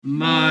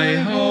My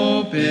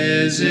hope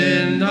is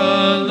in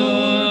the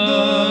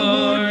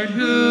Lord,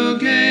 who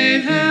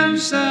gave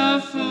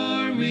himself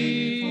for me.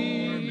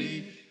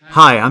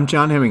 Hi, I'm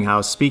John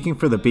Hemminghouse, speaking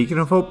for the Beacon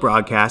of Hope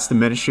broadcast, the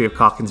ministry of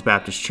Calkins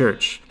Baptist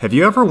Church. Have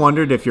you ever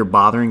wondered if you're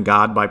bothering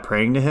God by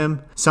praying to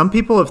Him? Some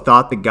people have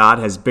thought that God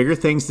has bigger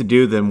things to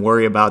do than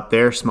worry about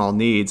their small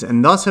needs,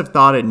 and thus have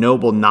thought it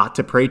noble not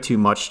to pray too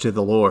much to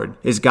the Lord.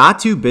 Is God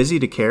too busy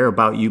to care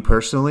about you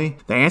personally?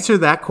 The answer to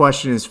that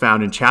question is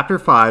found in chapter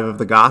 5 of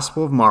the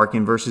Gospel of Mark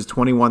in verses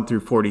 21 through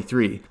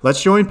 43.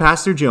 Let's join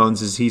Pastor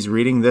Jones as he's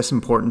reading this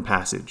important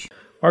passage.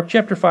 Mark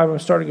chapter 5, I'm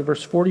starting at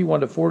verse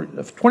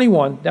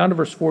 21 down to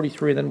verse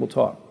 43, and then we'll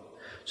talk.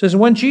 It says,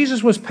 "When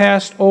Jesus was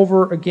passed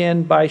over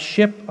again by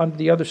ship unto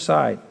the other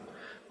side,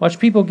 much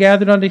people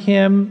gathered unto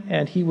him,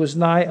 and he was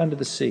nigh unto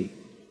the sea.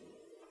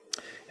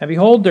 And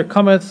behold, there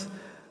cometh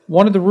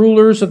one of the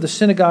rulers of the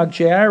synagogue,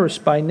 Jairus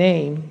by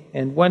name,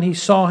 and when he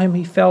saw him,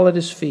 he fell at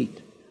his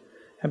feet,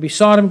 and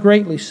besought him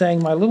greatly,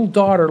 saying, My little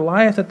daughter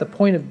lieth at the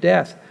point of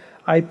death.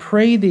 I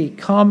pray thee,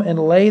 come and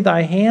lay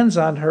thy hands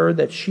on her,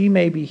 that she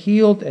may be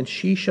healed, and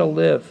she shall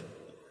live.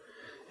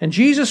 And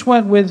Jesus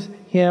went with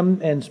him,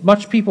 and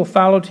much people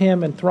followed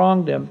him and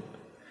thronged him.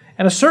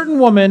 And a certain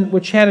woman,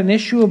 which had an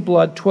issue of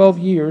blood 12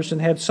 years,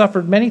 and had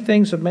suffered many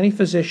things of many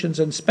physicians,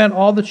 and spent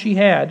all that she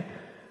had,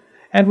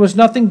 and was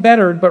nothing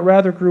bettered, but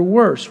rather grew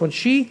worse, when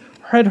she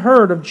had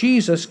heard of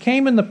Jesus,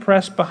 came in the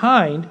press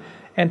behind,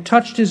 and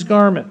touched his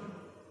garment.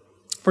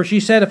 For she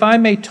said, If I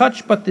may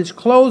touch but his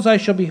clothes, I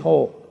shall be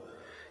whole.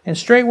 And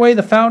straightway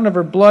the fountain of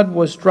her blood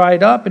was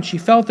dried up, and she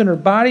felt in her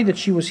body that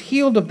she was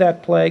healed of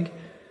that plague.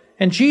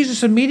 And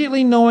Jesus,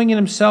 immediately knowing in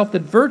himself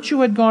that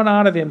virtue had gone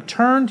out of him,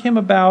 turned him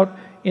about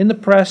in the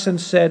press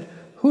and said,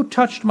 Who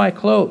touched my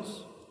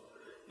clothes?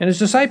 And his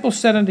disciples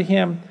said unto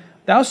him,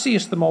 Thou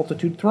seest the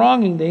multitude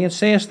thronging thee, and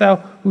sayest thou,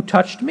 Who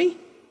touched me?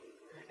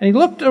 And he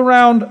looked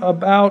around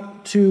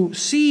about to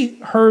see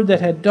her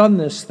that had done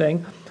this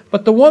thing.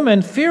 But the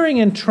woman, fearing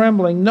and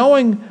trembling,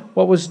 knowing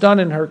what was done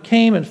in her,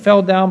 came and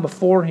fell down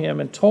before him,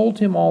 and told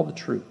him all the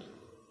truth.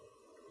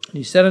 And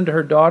he said unto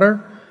her,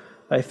 Daughter,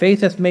 thy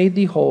faith hath made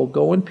thee whole.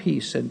 Go in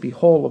peace, and be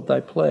whole of thy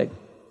plague.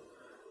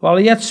 While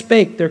he yet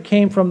spake, there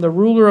came from the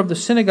ruler of the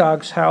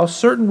synagogue's house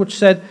certain which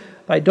said,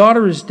 Thy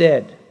daughter is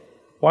dead.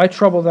 Why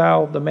trouble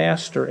thou the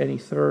master any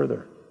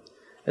further?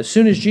 As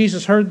soon as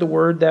Jesus heard the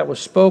word that was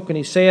spoken,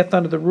 he saith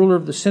unto the ruler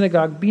of the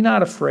synagogue, Be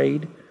not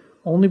afraid,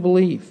 only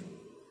believe.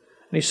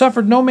 And he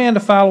suffered no man to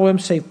follow him,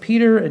 save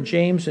Peter and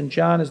James and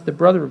John, as the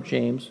brother of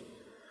James.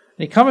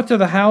 And he cometh to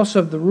the house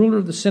of the ruler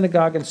of the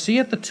synagogue, and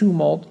seeth the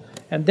tumult,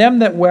 and them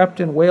that wept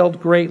and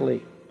wailed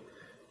greatly.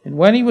 And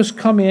when he was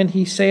come in,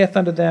 he saith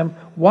unto them,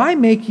 Why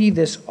make ye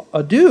this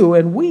ado,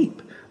 and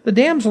weep? The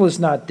damsel is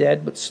not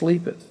dead, but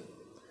sleepeth.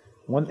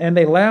 And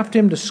they laughed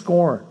him to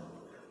scorn.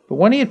 But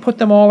when he had put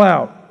them all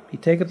out, he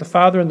taketh the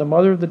father and the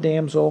mother of the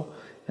damsel,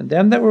 and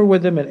them that were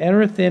with him, and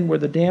entereth in where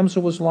the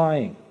damsel was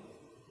lying.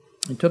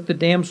 And took the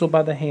damsel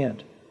by the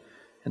hand,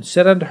 and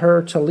said unto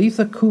her,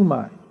 Talitha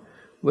cumi,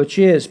 which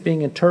is,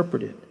 being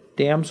interpreted,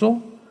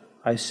 Damsel,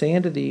 I say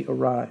unto thee,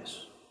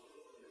 arise.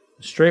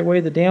 And straightway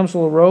the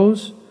damsel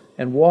arose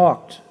and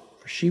walked,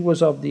 for she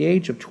was of the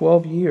age of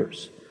 12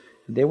 years.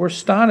 And they were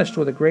astonished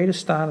with a great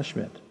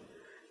astonishment. And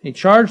he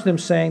charged them,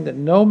 saying that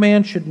no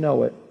man should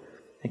know it,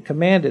 and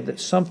commanded that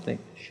something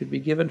should be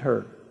given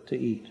her to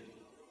eat.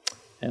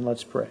 And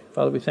let's pray.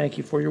 Father, we thank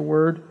you for your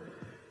word,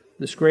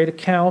 this great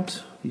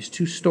account, these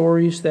two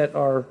stories that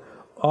are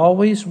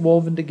always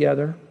woven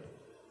together.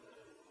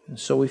 And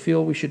so we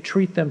feel we should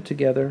treat them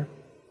together.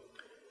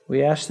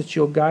 We ask that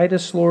you'll guide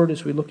us, Lord,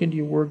 as we look into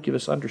your word. Give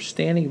us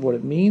understanding of what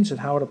it means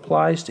and how it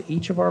applies to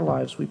each of our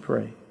lives, we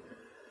pray.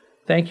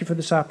 Thank you for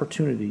this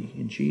opportunity.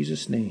 In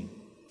Jesus' name,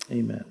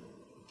 amen.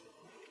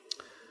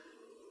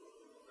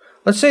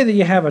 Let's say that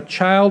you have a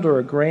child or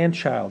a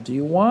grandchild. Do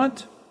you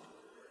want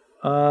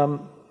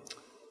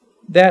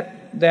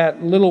that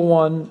little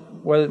one,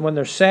 when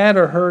they're sad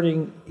or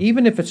hurting,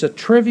 even if it's a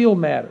trivial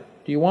matter,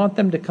 do you want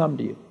them to come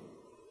to you?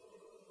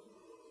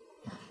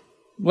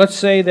 Let's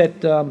say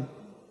that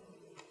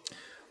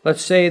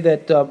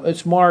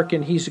it's Mark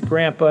and he's a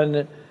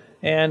grandpa,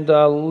 and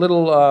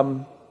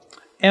little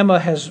Emma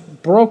has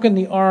broken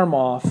the arm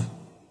off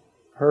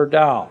her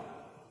doll.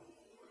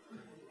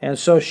 And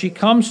so she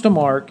comes to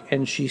Mark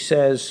and she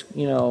says,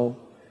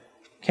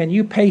 can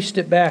you paste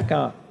it back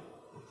on?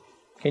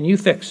 Can you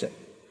fix it?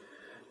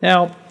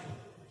 Now,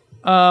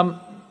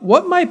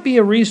 what might be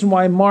a reason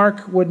why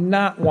Mark would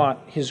not want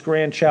his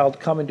grandchild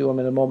coming to him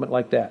in a moment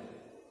like that?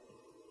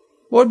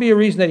 What would be a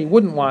reason that he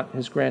wouldn't want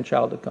his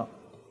grandchild to come?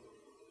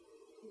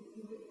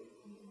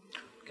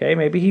 Okay,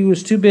 maybe he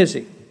was too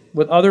busy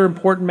with other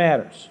important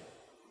matters.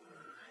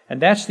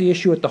 And that's the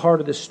issue at the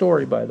heart of this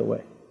story, by the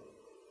way.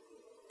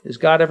 Is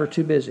God ever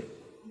too busy?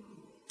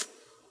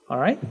 All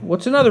right,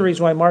 what's another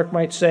reason why Mark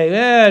might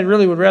say, I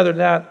really would rather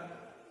not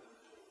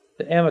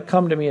that Emma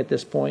come to me at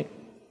this point?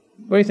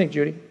 What do you think,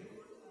 Judy?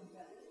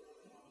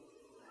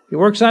 He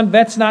works on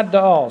vets, not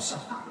dolls.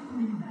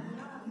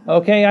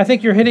 Okay, I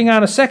think you're hitting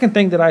on a second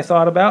thing that I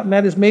thought about, and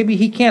that is maybe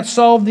he can't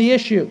solve the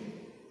issue.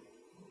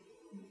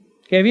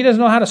 Okay, if he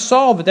doesn't know how to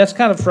solve it, that's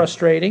kind of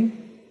frustrating.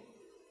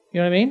 You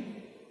know what I mean?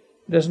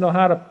 He doesn't know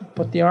how to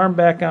put the arm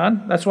back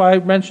on. That's why I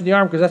mentioned the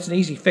arm, because that's an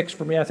easy fix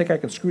for me. I think I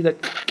can screw that,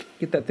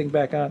 get that thing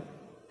back on.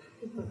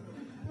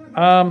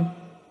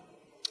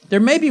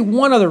 There may be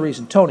one other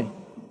reason. Tony.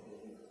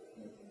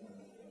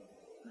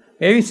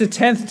 Maybe it's the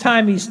 10th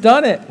time he's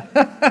done it.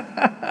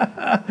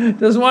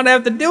 Doesn't want to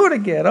have to do it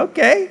again.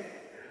 Okay.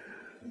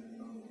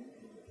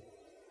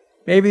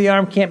 Maybe the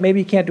arm can't, maybe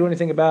he can't do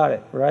anything about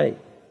it. Right.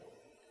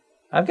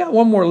 I've got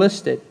one more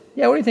listed.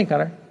 Yeah, what do you think,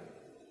 Hunter?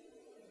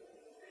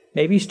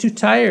 Maybe he's too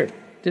tired.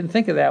 Didn't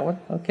think of that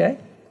one. Okay.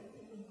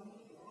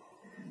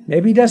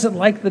 Maybe he doesn't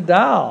like the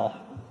doll.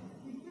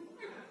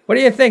 What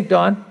do you think,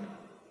 Dawn?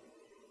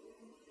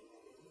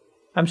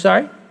 I'm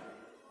sorry?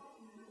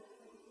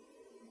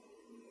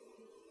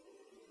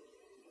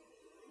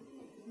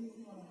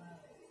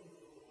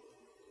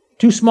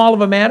 Too small of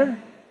a matter?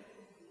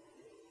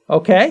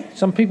 Okay.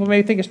 Some people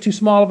may think it's too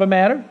small of a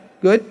matter.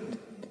 Good.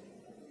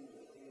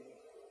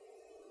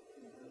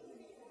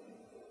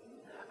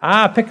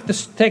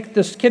 Take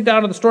this kid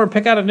down to the store and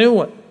pick out a new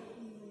one.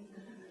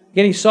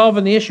 Again, he's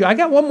solving the issue. I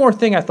got one more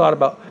thing I thought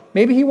about.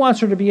 Maybe he wants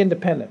her to be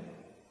independent.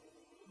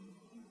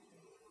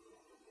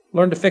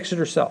 Learn to fix it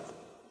herself.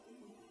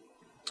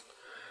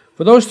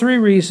 For those three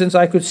reasons,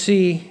 I could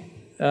see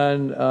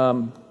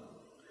the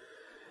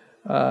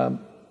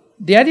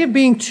idea of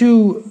being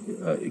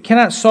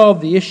cannot solve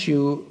the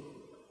issue.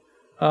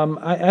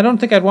 I don't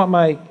think I'd want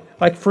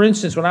like for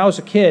instance, when I was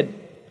a kid,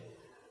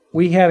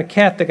 we had a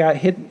cat that got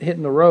hit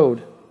in the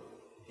road.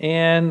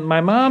 And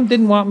my mom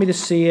didn't want me to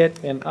see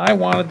it, and I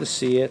wanted to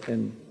see it.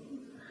 And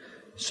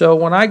so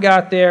when I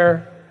got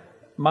there,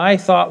 my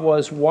thought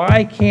was,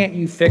 why can't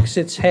you fix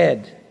its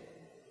head?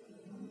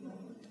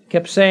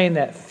 Kept saying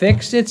that,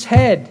 fix its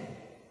head.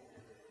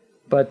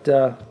 But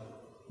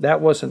that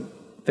wasn't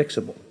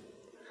fixable.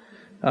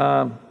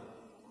 But,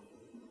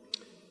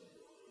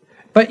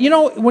 you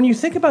know, when you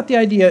think about the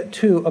idea,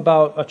 too,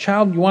 about a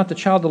child, you want the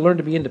child to learn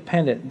to be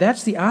independent,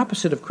 that's the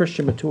opposite of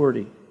Christian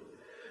maturity.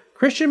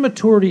 Christian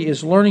maturity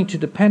is learning to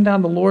depend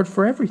on the Lord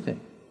for everything.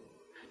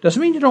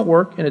 Doesn't mean you don't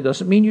work, and it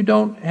doesn't mean you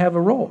don't have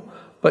a role.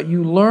 But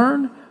you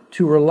learn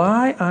to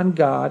rely on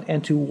God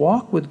and to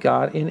walk with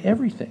God in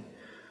everything.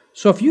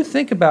 So if you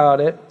think about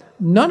it,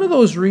 none of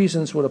those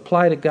reasons would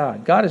apply to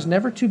God. God is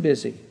never too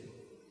busy.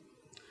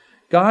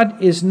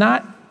 God is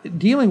not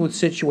dealing with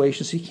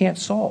situations he can't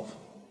solve.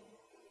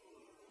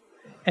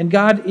 And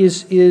God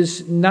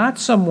is not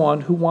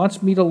someone who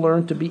wants me to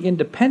learn to be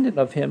independent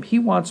of him. He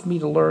wants me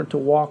to learn to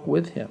walk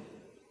with him.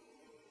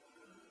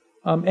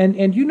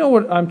 And you know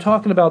what I'm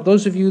talking about,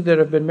 those of you that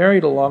have been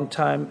married a long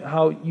time,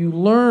 how you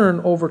learn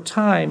over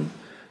time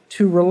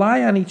to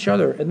rely on each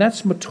other. And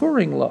that's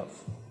maturing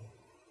love.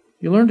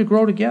 You learn to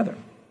grow together.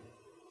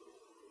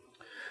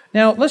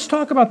 Now, let's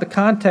talk about the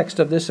context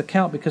of this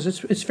account, because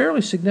it's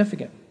fairly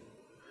significant.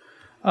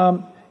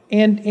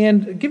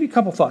 And give you a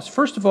couple thoughts.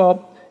 First of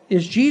all,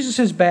 is Jesus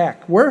is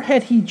back. Where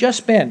had he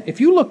just been?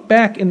 If you look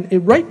back,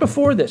 right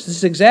before this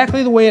is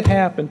exactly the way it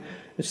happened.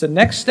 It's the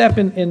next step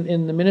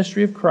in the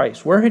ministry of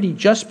Christ. Where had he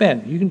just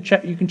been?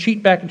 You can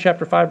cheat back in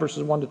chapter 5,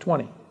 verses 1 to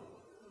 20.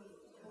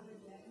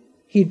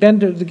 He'd been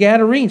to the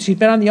Gadarenes. He'd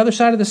been on the other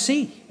side of the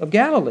Sea of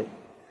Galilee.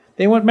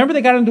 Remember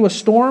they got into a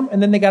storm,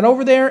 and then they got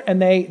over there,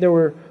 and there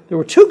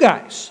were two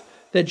guys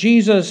that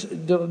Jesus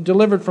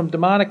delivered from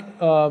demonic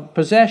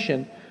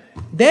possession.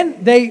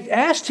 Then they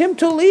asked him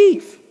to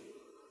leave.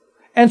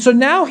 And so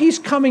now he's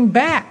coming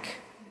back.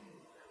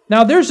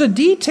 Now there's a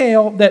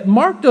detail that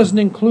Mark doesn't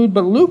include,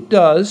 but Luke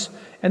does,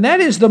 and that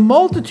is the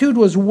multitude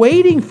was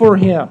waiting for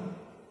him.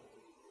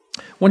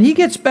 When he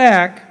gets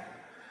back,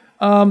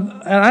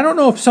 and I don't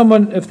know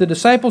if the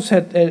disciples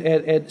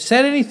had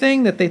said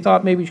anything that they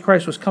thought maybe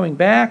Christ was coming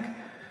back,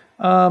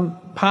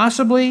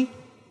 possibly.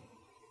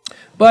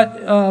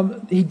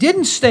 But he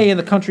didn't stay in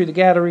the country of the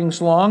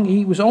Gadarenes long.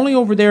 He was only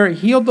over there. He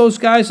healed those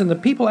guys, and the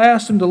people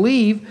asked him to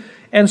leave.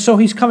 And so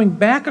he's coming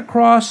back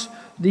across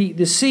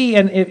the sea.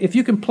 And if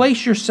you can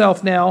place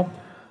yourself now,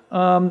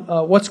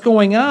 what's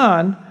going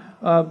on,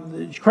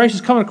 Christ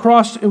is coming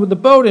across with the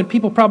boat, and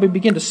people probably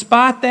begin to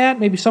spot that.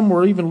 Maybe some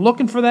were even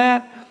looking for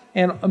that.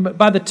 And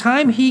by the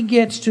time he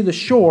gets to the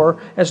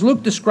shore, as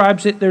Luke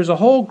describes it, there's a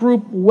whole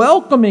group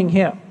welcoming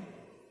him.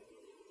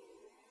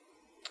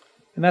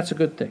 And that's a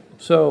good thing.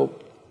 So,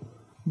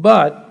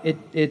 but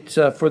it's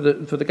for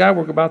the guy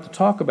we're about to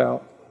talk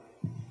about,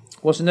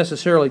 wasn't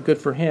necessarily good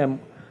for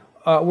him.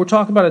 We're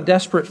talking about a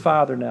desperate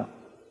father now.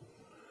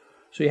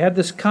 So you have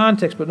this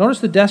context, but notice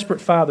the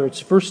desperate father. It's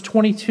verse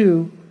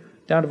 22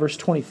 down to verse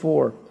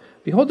 24.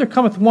 Behold, there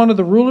cometh one of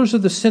the rulers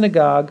of the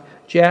synagogue,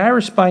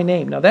 Jairus by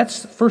name. Now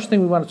that's the first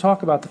thing we want to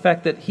talk about, the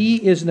fact that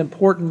he is an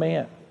important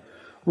man.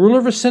 Ruler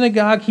of a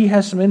synagogue, he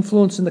has some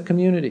influence in the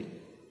community.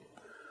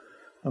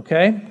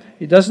 Okay?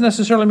 It doesn't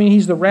necessarily mean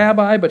he's the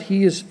rabbi, but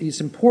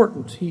he's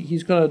important.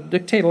 He's going to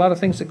dictate a lot of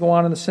things that go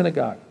on in the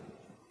synagogue.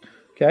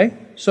 Okay?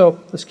 So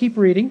let's keep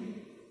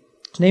reading.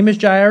 His name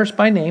is Jairus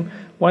by name.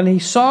 When he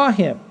saw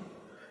him,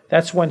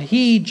 that's when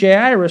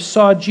Jairus,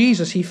 saw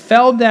Jesus, he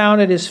fell down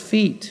at his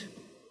feet.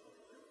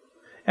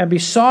 and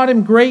besought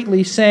him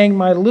greatly, saying,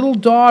 My little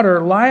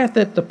daughter lieth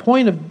at the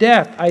point of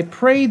death. I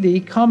pray thee,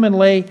 come and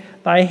lay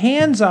thy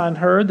hands on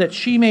her, that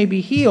she may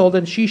be healed,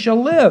 and she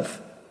shall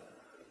live.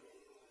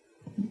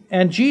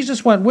 And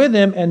Jesus went with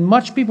him, and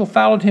much people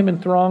followed him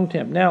and thronged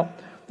him. Now,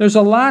 there's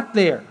a lot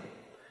there.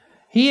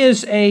 He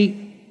is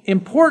an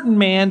important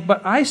man,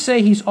 but I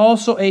say he's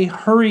also a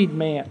hurried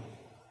man.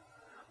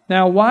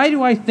 Now, why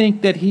do I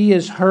think that he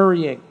is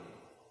hurrying?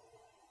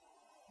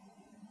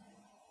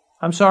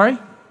 I'm sorry?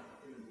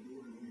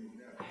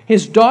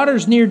 His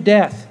daughter's near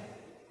death.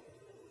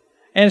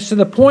 And it's to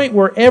the point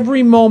where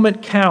every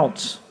moment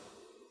counts.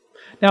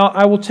 Now,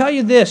 I will tell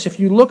you this. If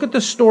you look at the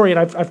story, and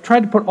I've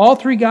tried to put all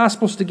three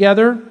Gospels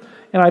together,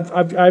 and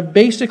I've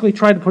basically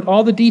tried to put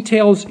all the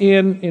details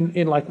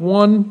in like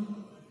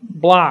one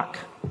block.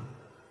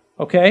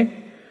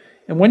 Okay?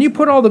 And when you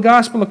put all the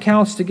Gospel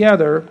accounts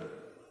together,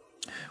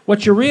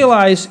 what you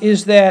realize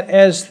is that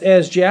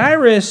as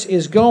Jairus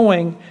is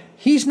going,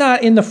 he's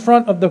not in the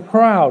front of the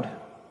crowd.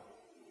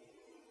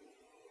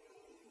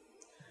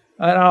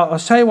 And I'll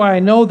tell you why I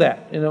know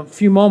that in a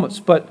few moments.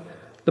 But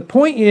the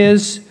point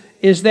is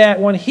that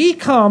when he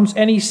comes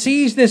and he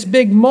sees this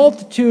big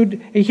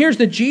multitude, he hears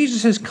that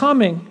Jesus is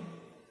coming,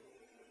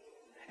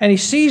 and he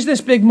sees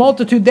this big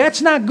multitude,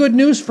 that's not good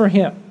news for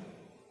him.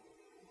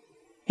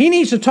 He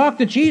needs to talk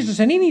to Jesus,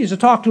 and he needs to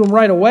talk to him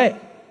right away.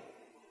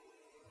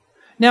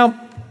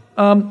 Now,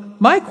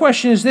 my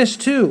question is this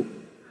too.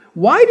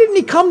 Why didn't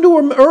he come to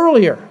him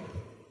earlier?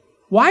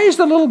 Why is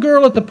the little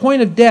girl at the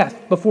point of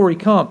death before he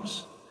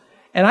comes?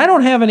 And I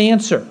don't have an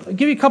answer. I'll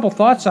give you a couple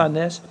thoughts on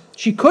this.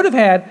 She could have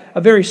had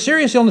a very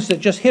serious illness that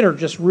just hit her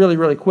just really,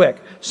 really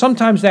quick.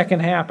 Sometimes that can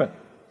happen.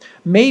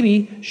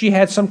 Maybe she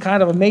had some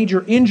kind of a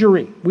major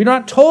injury. We're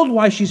not told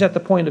why she's at the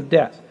point of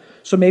death.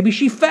 So maybe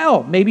she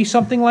fell, maybe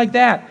something like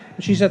that,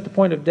 and she's at the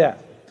point of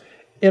death.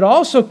 It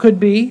also could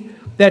be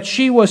that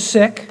she was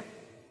sick,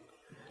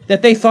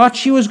 that they thought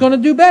she was going to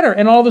do better,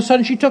 and all of a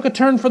sudden she took a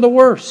turn for the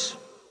worse.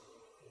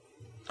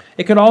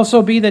 It could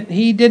also be that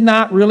he did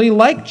not really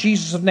like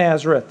Jesus of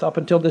Nazareth up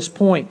until this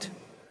point.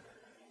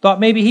 Thought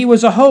maybe he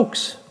was a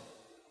hoax.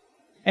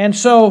 And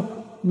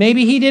so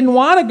maybe he didn't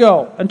want to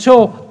go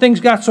until things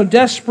got so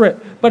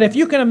desperate. But if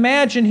you can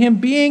imagine him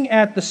being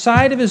at the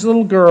side of his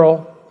little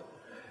girl,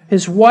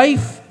 his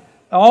wife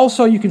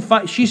also, you can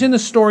find, she's in the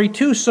story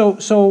too, so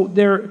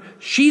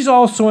she's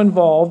also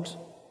involved.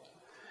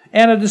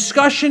 And a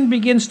discussion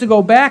begins to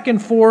go back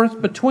and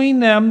forth between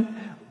them.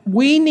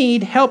 We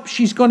need help.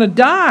 She's going to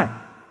die.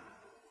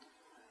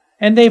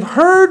 And they've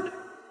heard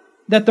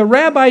that the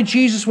Rabbi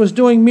Jesus was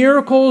doing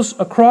miracles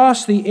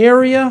across the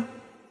area.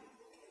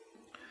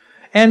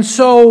 And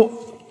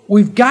so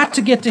we've got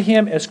to get to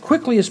him as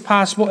quickly as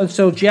possible. And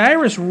so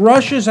Jairus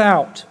rushes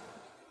out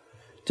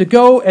to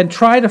go and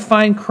try to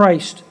find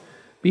Christ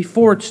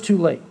before it's too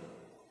late.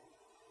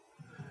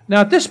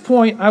 Now at this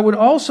point, I would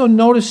also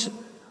notice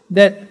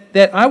that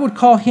I would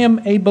call him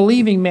a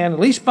believing man, at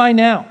least by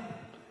now.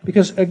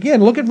 Because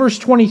again, look at verse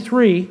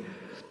 23.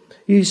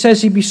 He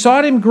says he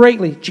besought him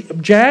greatly.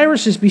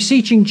 Jairus is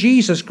beseeching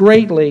Jesus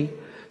greatly,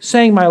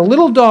 saying, My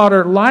little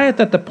daughter lieth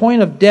at the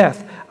point of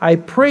death. I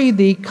pray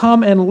thee,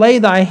 come and lay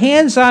thy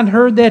hands on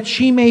her, that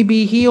she may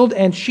be healed,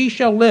 and she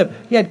shall live.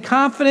 He had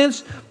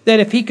confidence that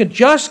if he could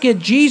just get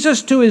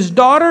Jesus to his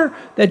daughter,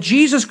 that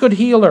Jesus could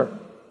heal her.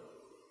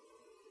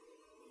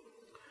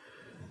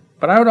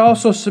 But I would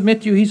also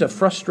submit to you, he's a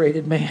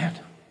frustrated man.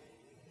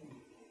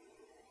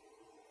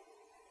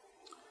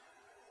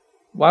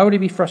 Why would he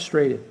be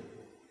frustrated?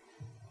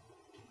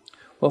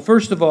 Well,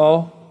 first of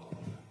all,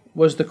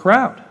 was the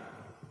crowd.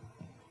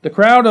 The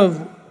crowd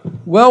of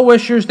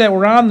well-wishers that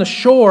were on the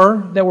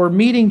shore, that were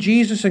meeting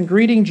Jesus and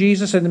greeting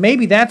Jesus, and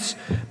maybe that's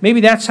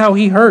how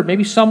he heard.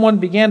 Maybe someone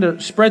began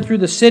to spread through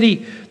the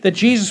city that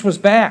Jesus was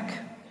back.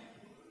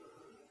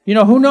 You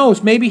know, who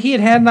knows? Maybe he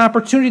had an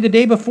opportunity the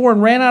day before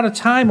and ran out of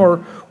time,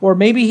 or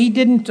maybe he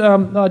didn't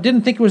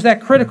think it was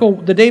that critical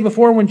the day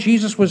before when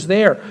Jesus was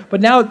there.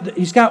 But now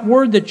he's got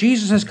word that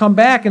Jesus has come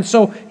back, and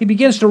so he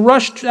begins to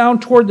rush down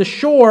toward the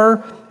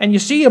shore, and you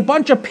see a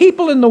bunch of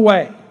people in the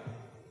way.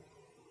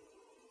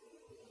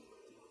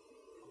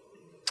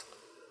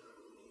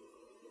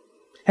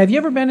 Have you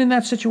ever been in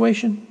that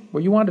situation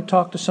where you wanted to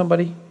talk to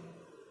somebody,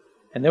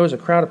 and there was a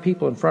crowd of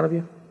people in front of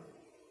you?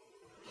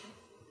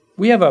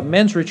 We have a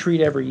men's retreat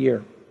every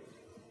year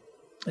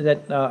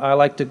that I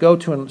like to go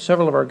to, and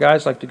several of our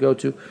guys like to go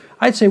to.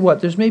 I'd say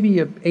there's maybe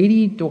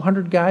 80 to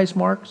 100 guys,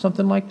 Mark,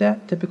 something like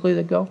that, typically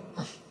that go.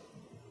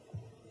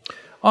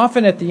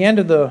 Often at the end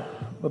of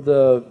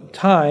the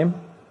time,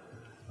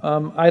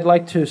 I'd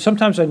like to,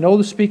 sometimes I know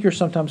the speaker,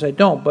 sometimes I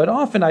don't, but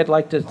often I'd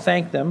like to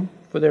thank them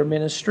for their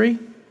ministry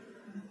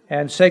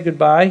and say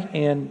goodbye,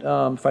 and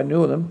if I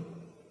knew them.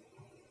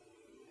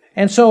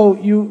 And so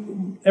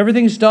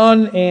everything's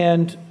done,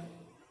 and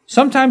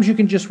sometimes you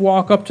can just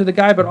walk up to the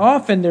guy, but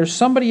often there's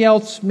somebody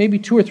else, maybe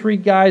 2 or 3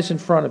 guys in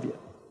front of you.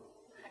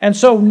 And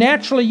so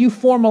naturally you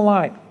form a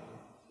line.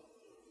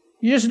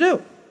 You just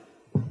do.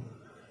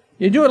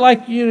 You do it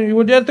like you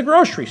would at the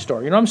grocery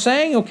store. You know what I'm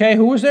saying? Okay,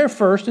 who was there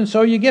first? And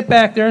so you get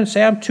back there and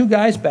say, I'm 2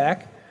 guys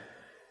back.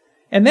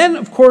 And then,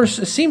 of course,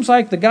 it seems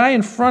like the guy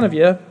in front of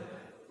you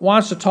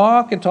wants to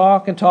talk and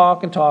talk and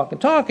talk and talk and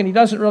talk, and he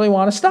doesn't really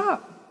want to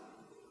stop.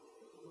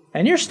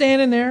 And you're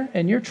standing there,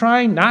 and you're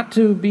trying not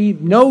to be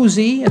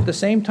nosy at the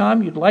same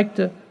time. You'd like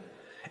to,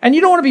 and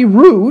you don't want to be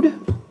rude.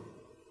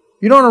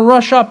 You don't want to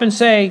rush up and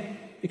say,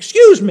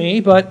 "Excuse me,"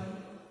 but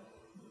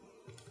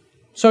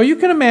so you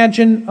can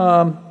imagine.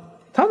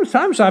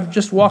 Times I've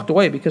just walked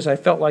away because I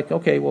felt like,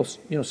 okay, well,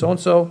 so and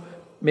so,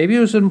 maybe it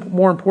was a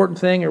more important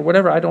thing or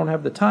whatever. I don't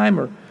have the time,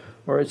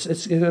 or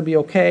it's going to be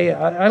okay.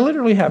 I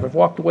literally have. I've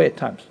walked away at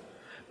times.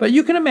 But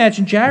you can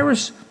imagine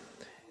Jairus.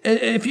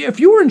 If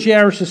you were in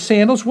Jairus'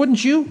 sandals,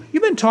 wouldn't you?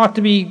 You've been taught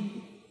to be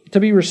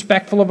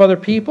respectful of other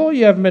people.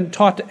 You haven't been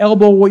taught to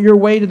elbow your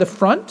way to the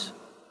front.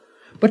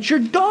 But your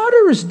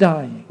daughter is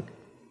dying,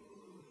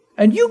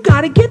 and you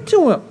got to get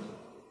to him.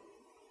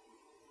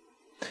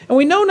 And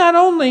we know not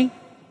only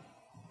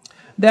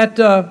that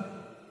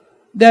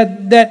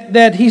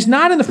he's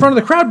not in the front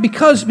of the crowd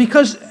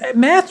because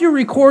Matthew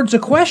records a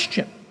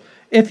question.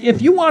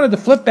 If you wanted to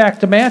flip back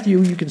to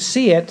Matthew, you can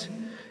see it.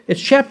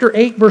 It's chapter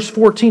 8, verse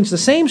 14. It's the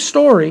same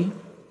story.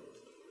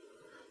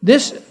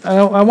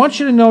 I want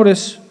you to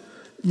notice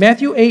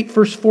Matthew 8,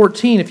 verse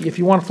 14, if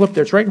you want to flip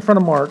there. It's right in front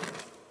of Mark.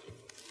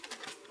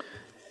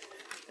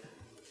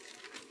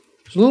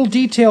 There's a little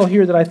detail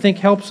here that I think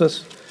helps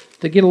us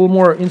to get a little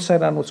more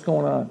insight on what's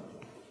going on.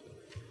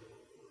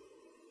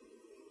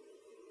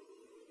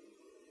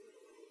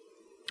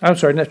 I'm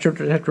sorry, that's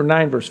chapter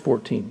 9, verse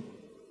 14.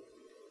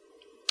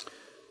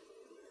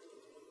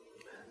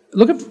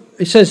 Look at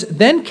it says,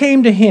 "Then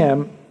came to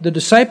him the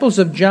disciples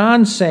of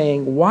John,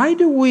 saying, Why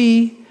do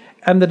we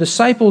and the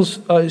disciples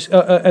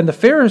and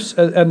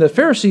the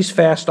Pharisees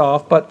fast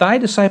off, but thy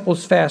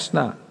disciples fast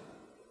not?"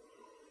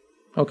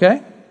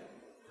 Okay?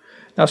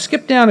 Now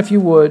skip down if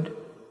you would.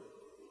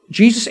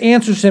 Jesus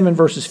answers him in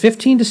verses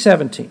 15 to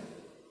 17.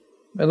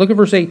 And look at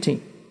verse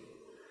 18.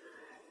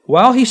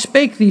 "While he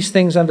spake these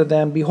things unto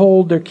them,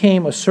 behold, there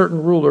came a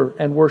certain ruler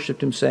and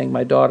worshipped him, saying,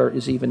 My daughter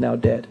is even now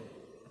dead."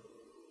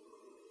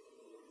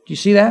 Do you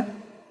see that?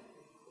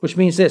 Which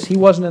means this, he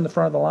wasn't in the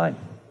front of the line.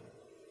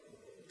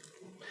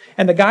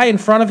 And the guys in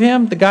front of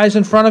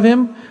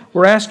him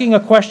were asking a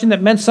question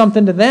that meant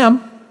something to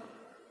them.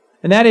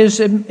 And that is,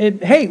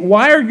 hey,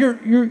 why are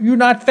you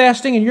not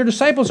fasting and your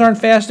disciples aren't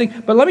fasting?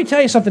 But let me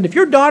tell you something. If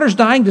your daughter's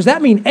dying, does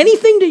that mean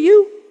anything to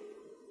you?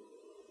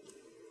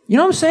 You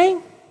know what I'm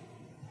saying?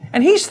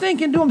 And he's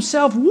thinking to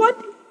himself,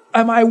 what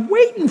am I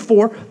waiting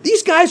for?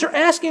 These guys are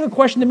asking a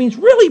question that means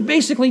really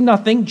basically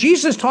nothing.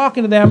 Jesus is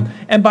talking to them.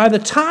 And by the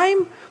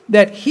time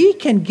that he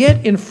can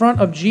get in front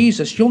of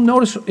Jesus, you'll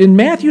notice in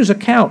Matthew's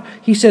account,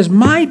 he says,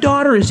 "My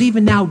daughter is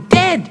even now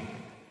dead."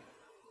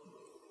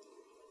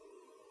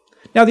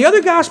 Now, the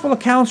other gospel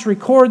accounts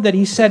record that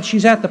he said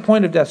she's at the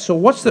point of death. So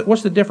what's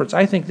the difference?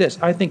 I think this.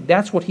 I think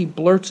that's what he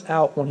blurts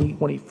out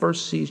when he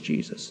first sees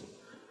Jesus.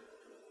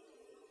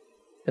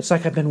 It's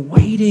like, I've been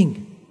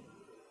waiting.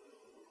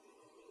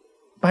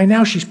 By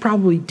now, she's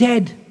probably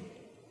dead.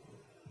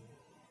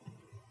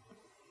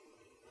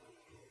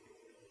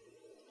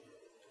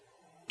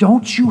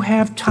 Don't you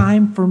have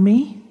time for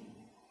me?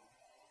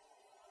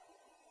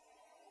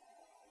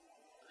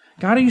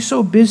 God, are you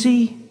so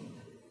busy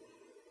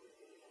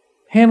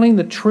handling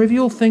the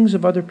trivial things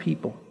of other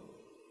people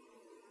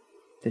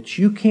that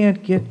you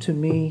can't get to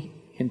me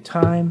in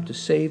time to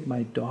save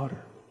my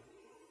daughter?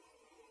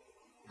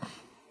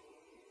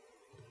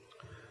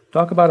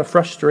 Talk about a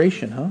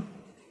frustration, huh?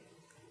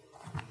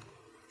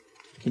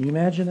 Can you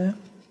imagine that?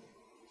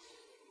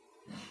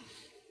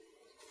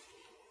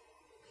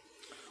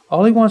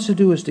 All he wants to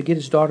do is to get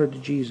his daughter to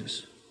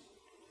Jesus.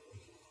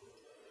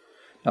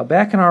 Now,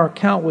 back in our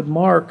account with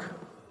Mark,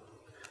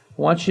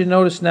 I want you to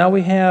notice now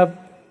we have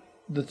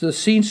the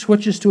scene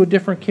switches to a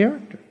different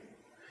character.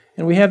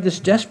 And we have this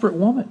desperate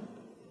woman.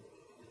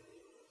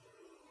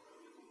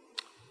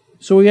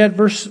 So we had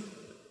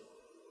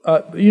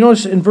you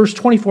notice in verse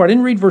 24, I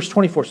didn't read verse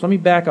 24, so let me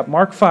back up.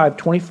 Mark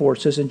 5:24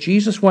 says, "And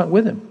Jesus went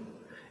with him,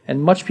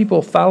 and much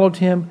people followed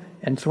him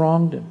and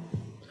thronged him."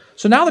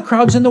 So now the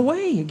crowd's in the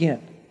way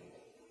again.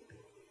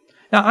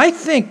 Now I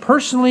think,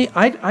 personally,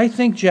 I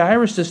think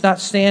Jairus does not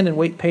stand and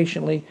wait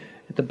patiently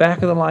at the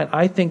back of the line.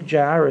 I think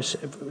Jairus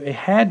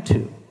had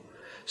to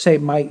say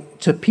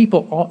to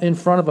people all in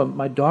front of him,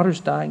 "My daughter's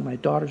dying, my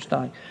daughter's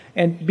dying."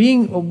 And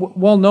being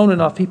well known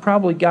enough, he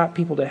probably got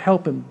people to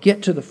help him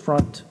get to the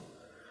front.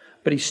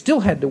 But he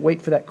still had to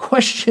wait for that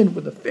question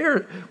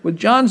with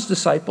John's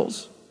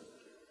disciples.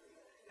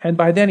 And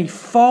by then he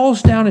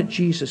falls down at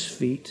Jesus'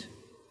 feet.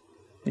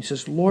 And he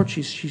says, "Lord,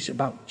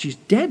 she's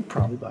dead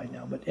probably by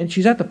now, and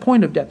she's at the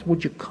point of death.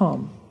 Would you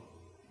come?"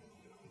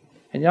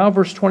 And now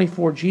verse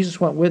 24, Jesus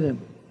went with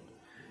him,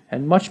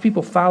 and much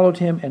people followed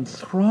him and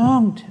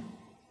thronged him.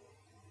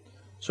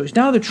 So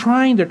they're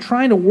trying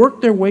to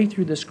work their way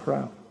through this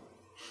crowd.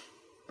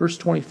 Verse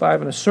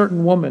 25, "And a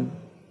certain woman,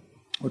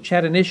 which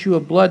had an issue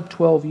of blood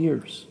 12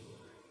 years,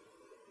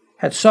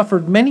 had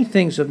suffered many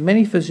things of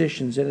many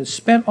physicians, and had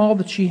spent all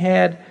that she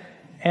had,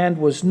 and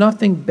was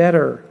nothing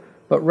better,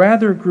 but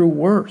rather grew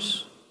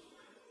worse.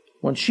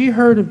 when she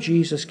heard of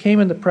Jesus, came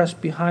in the press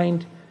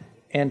behind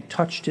and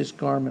touched his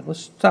garment.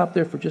 Let's stop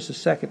there for just a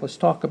second. Let's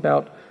talk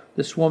about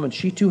this woman.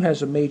 She too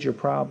has a major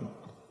problem.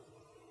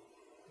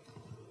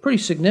 Pretty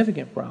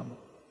significant problem.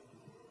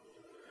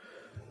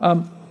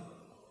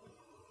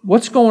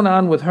 What's going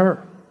on with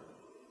her?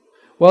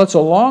 Well, it's a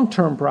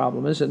long-term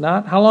problem, is it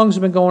not? How long has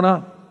it been going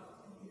on?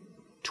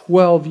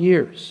 12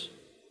 years.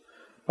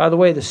 By the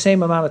way, the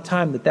same amount of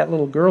time that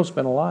little girl's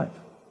been alive.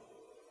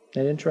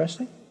 Isn't that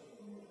interesting?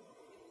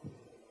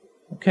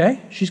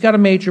 Okay, she's got a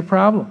major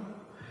problem.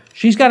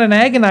 She's got an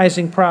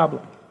agonizing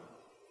problem.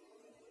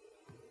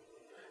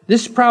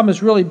 This problem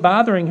is really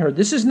bothering her.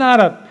 This is not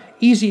an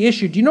easy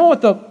issue. Do you know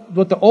what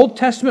the Old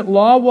Testament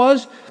law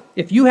was?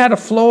 If you had a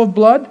flow of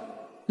blood,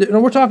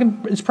 we're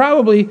talking, it's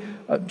probably,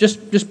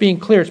 just being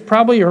clear, it's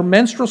probably her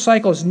menstrual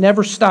cycle has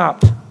never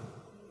stopped.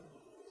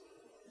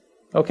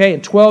 Okay,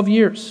 in 12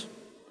 years.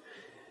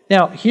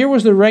 Now, here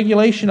was the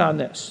regulation on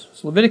this.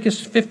 It's Leviticus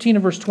 15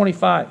 and verse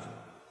 25.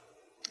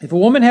 If a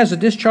woman has a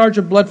discharge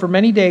of blood for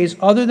many days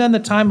other than the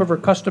time of her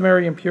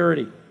customary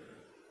impurity,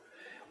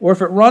 or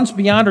if it runs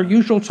beyond her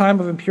usual time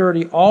of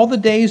impurity, all the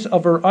days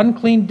of her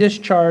unclean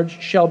discharge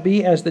shall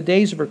be as the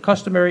days of her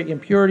customary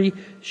impurity.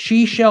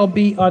 She shall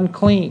be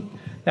unclean.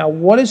 Now,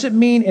 what does it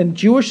mean in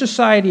Jewish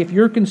society if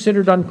you're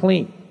considered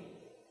unclean?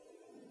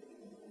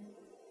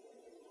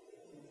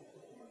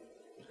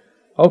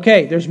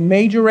 Okay, there's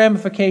major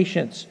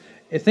ramifications.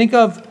 Think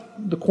of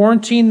the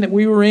quarantine that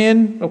we were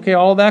in, okay,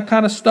 all that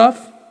kind of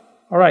stuff.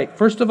 All right,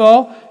 first of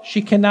all,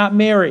 she cannot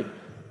marry.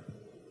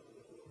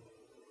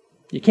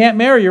 You can't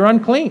marry, you're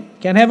unclean.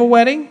 Can't have a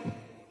wedding.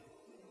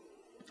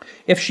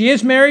 If she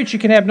is married, she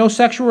can have no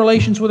sexual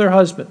relations with her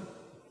husband.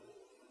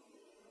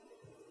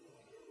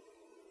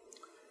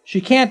 She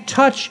can't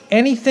touch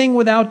anything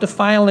without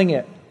defiling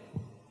it.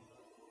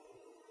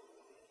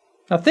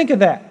 Now think of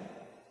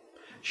that.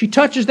 She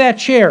touches that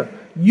chair.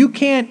 You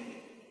can't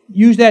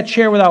use that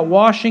chair without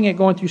washing it,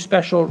 going through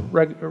special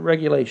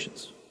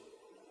regulations.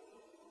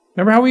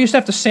 Remember how we used to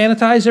have to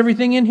sanitize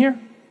everything in here?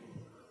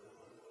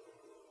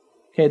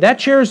 Okay, that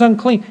chair is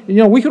unclean. You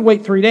know, we could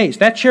wait 3 days.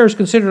 That chair is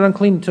considered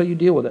unclean until you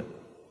deal with it.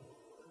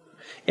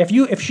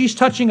 If she's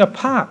touching a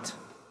pot,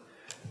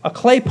 a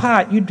clay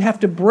pot, you'd have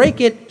to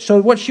break it. So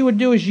what she would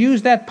do is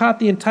use that pot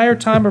the entire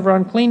time of her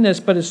uncleanness,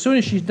 but as soon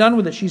as she's done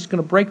with it, she's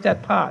going to break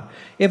that pot.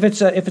 If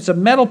it's a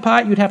metal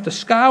pot, you'd have to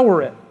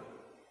scour it.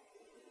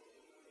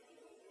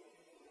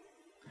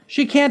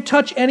 She can't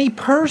touch any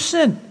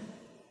person.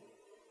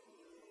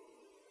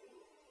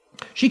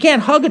 She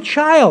can't hug a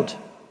child,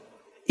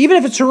 even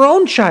if it's her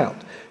own child.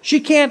 She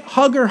can't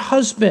hug her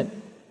husband.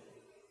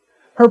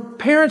 Her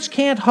parents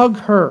can't hug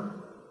her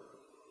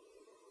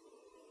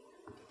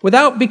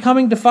without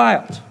becoming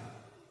defiled.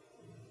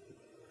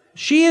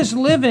 She is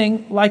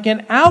living like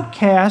an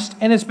outcast,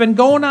 and it's been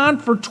going on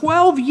for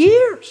 12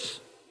 years.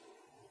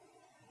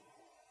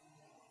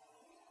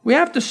 We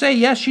have to say,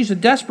 yes, she's a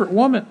desperate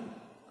woman.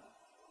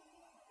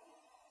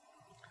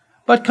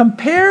 But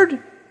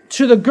compared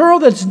to the girl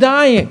that's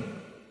dying,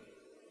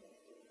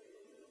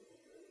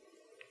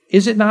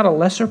 is it not a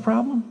lesser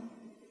problem?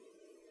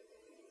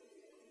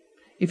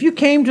 If you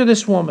came to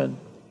this woman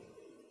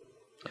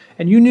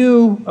and you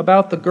knew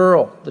about the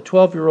girl, the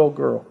 12-year-old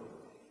girl,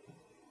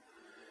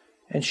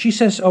 and she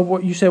says,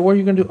 you say, what are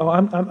you going to do? Oh,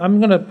 I'm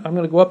going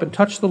to go up and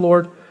touch the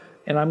Lord,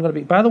 and I'm going to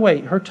be. By the way,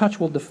 her touch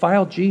will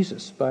defile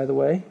Jesus. By the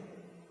way,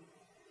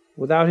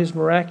 without his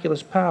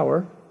miraculous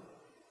power,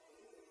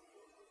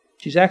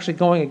 she's actually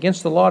going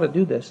against the law to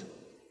do this.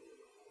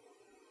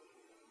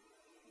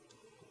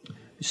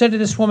 You said to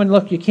this woman,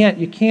 look, you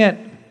can't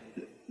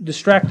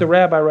distract the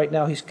rabbi right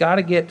now. He's got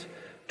to get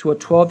to a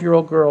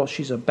 12-year-old girl.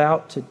 She's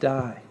about to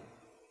die.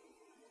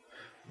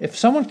 If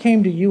someone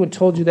came to you and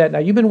told you that, now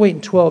you've been waiting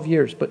 12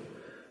 years, but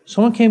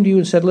someone came to you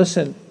and said,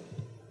 listen,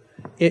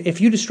 if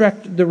you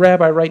distract the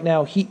rabbi right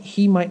now,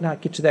 he might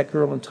not get to that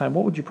girl in time,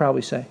 what would you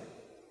probably say?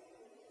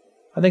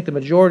 I think the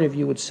majority of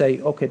you would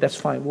say, okay, that's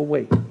fine, we'll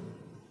wait.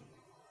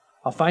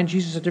 I'll find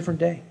Jesus a different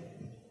day.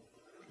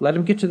 Let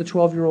him get to the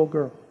 12-year-old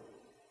girl.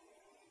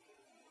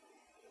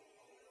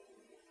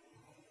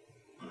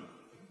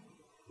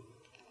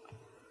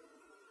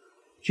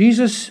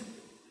 Jesus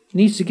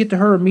needs to get to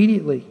her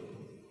immediately.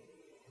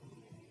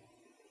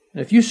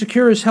 And if you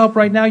secure his help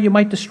right now, you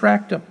might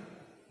distract him.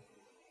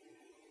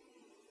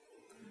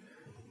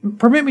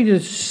 Permit me to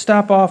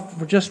stop off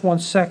for just 1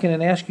 second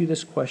and ask you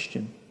this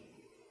question.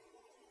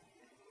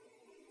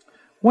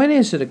 When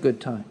is it a good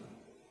time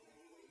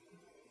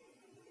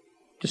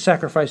to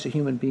sacrifice a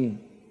human being?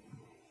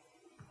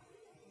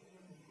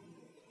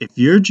 If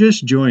you're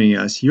just joining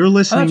us, you're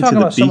listening to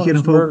the Beacon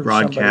of Hope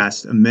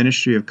broadcast, a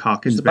ministry of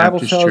Calkins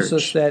Baptist Church. The Bible tells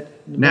us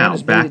that now,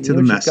 back to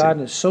the message. God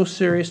is so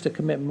serious to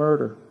commit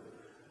murder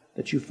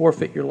that you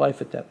forfeit your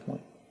life at that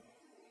point.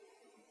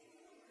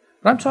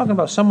 But I'm talking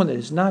about someone that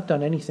has not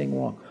done anything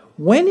wrong.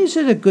 When is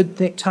it a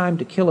good time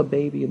to kill a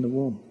baby in the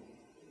womb?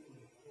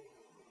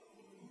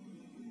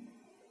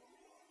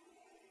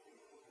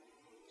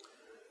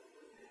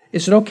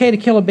 Is it okay to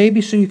kill a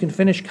baby so you can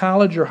finish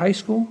college or high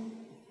school?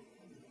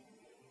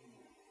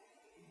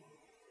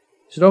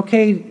 Is it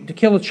okay to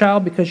kill a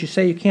child because you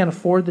say you can't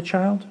afford the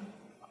child?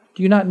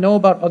 Do you not know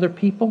about other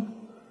people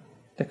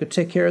that could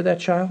take care of that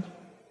child?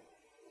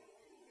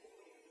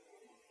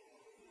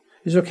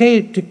 Is it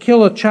okay to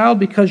kill a child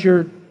because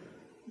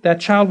that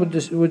child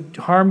would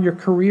harm your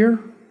career?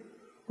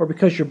 Or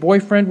because your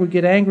boyfriend would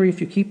get angry if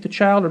you keep the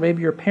child? Or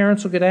maybe your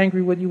parents will get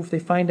angry with you if they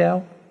find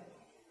out?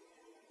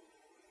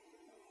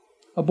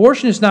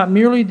 Abortion is not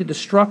merely the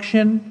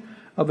destruction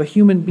of a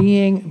human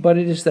being, but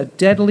it is the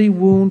deadly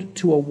wound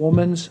to a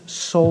woman's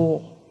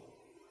soul.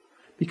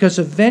 Because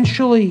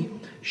eventually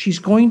she's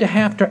going to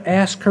have to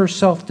ask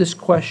herself this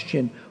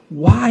question: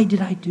 why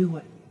did I do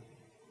it?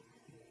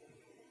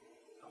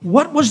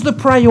 What was the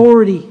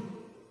priority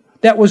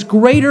that was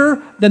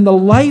greater than the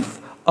life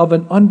of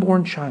an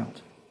unborn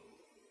child?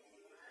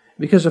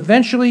 Because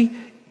eventually,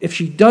 if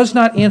she does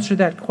not answer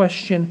that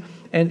question,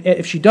 and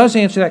if she does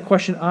answer that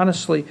question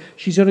honestly,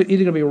 she's either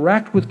going to be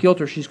racked with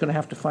guilt or she's going to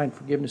have to find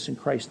forgiveness in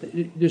Christ.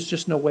 There's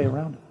just no way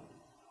around it.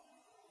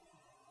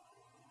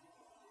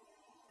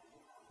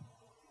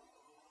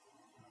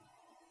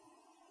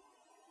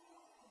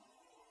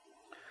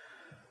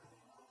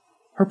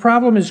 Her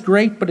problem is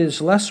great, but it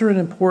is lesser in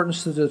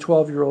importance to the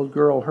 12-year-old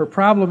girl. Her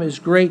problem is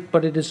great,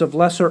 but it is of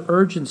lesser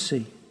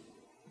urgency.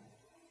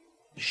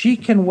 She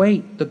can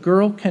wait. The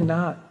girl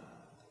cannot.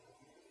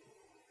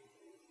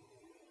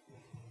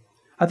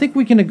 I think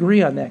we can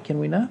agree on that, can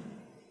we not?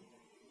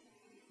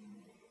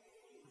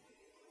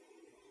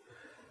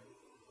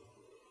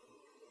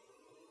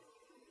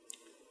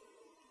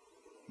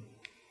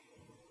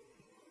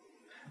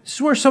 This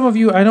is where some of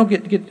you, I don't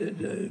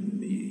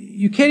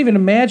you can't even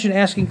imagine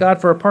asking God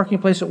for a parking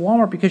place at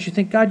Walmart because you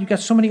think, God, you've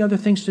got so many other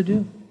things to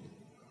do.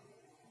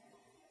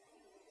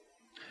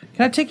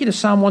 Can I take you to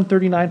Psalm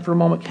 139 for a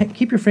moment?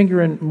 Keep your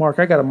finger in Mark.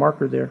 I got a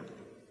marker there.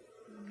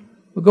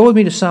 Well, go with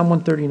me to Psalm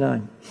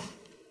 139.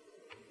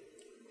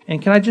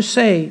 And can I just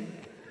say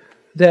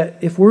that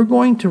if we're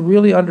going to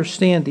really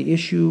understand the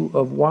issue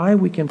of why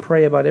we can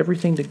pray about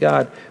everything to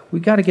God,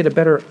 we've got to get a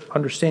better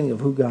understanding of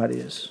who God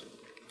is.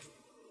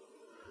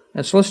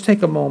 And so let's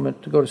take a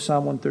moment to go to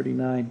Psalm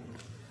 139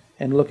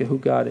 and look at who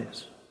God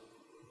is.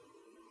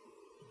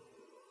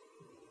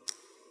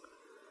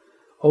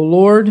 O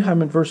Lord,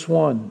 I'm in verse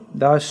 1.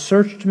 Thou hast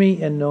searched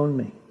me and known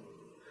me.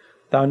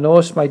 Thou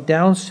knowest my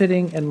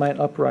downsitting and mine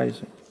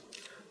uprising.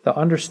 Thou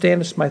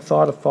understandest my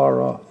thought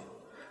afar off.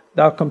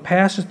 Thou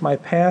compassest my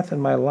path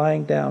and my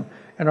lying down,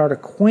 and art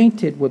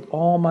acquainted with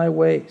all my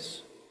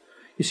ways.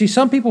 You see,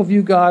 some people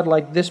view God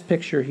like this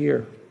picture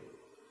here.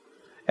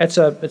 It's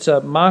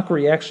a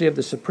mockery, actually, of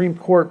the Supreme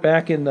Court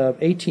back in the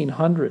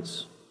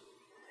 1800s.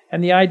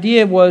 And the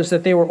idea was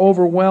that they were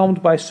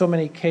overwhelmed by so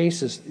many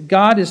cases.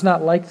 God is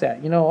not like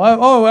that. You know,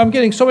 I'm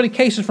getting so many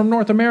cases from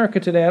North America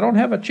today, I don't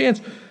have a chance.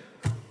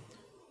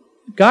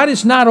 God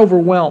is not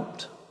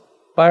overwhelmed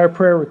by our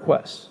prayer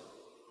requests.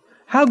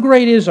 How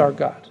great is our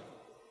God?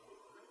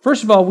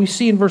 First of all, we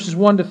see in verses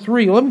 1 to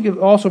 3, let me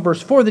give also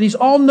verse 4, that He's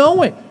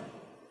all-knowing.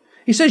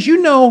 He says,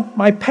 you know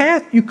my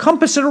path, you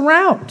compass it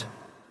around.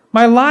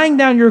 My lying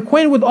down, you're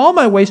acquainted with all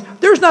my ways.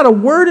 There's not a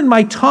word in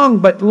my tongue,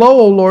 but lo,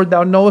 O Lord,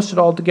 thou knowest it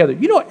altogether.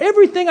 You know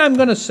everything I'm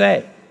going to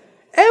say,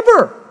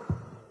 ever.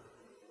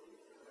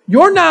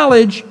 Your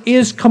knowledge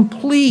is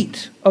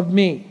complete of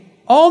me,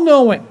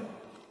 all-knowing.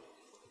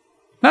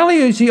 Not only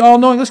is He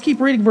all-knowing, let's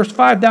keep reading verse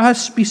 5. Thou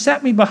hast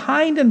beset me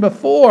behind and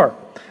before.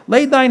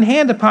 Laid thine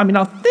hand upon me.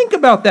 Now think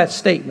about that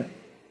statement.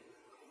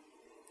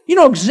 You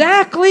know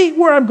exactly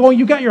where I'm going.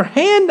 You got your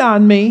hand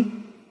on me.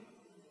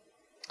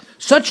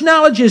 Such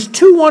knowledge is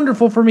too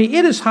wonderful for me.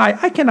 It is high.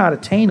 I cannot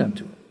attain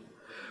unto it.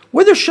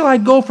 Whither shall I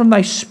go from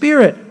thy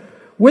spirit?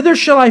 Whither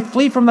shall I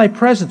flee from thy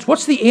presence?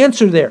 What's the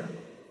answer there?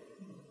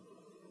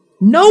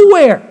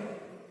 Nowhere.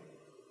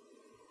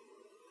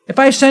 If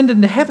I ascend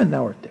into heaven,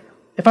 thou art there.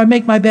 If I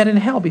make my bed in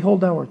hell,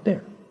 behold, thou art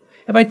there.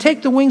 If I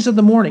take the wings of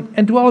the morning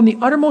and dwell in the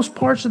uttermost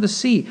parts of the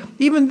sea,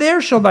 even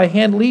there shall thy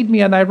hand lead me,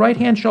 and thy right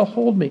hand shall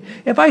hold me.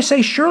 If I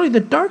say, surely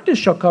the darkness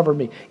shall cover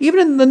me,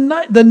 even in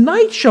the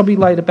night shall be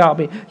light about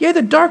me. Yea,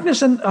 the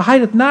darkness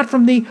hideth not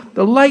from thee,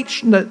 the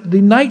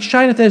night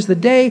shineth as the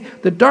day,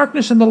 the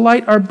darkness and the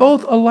light are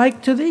both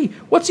alike to thee.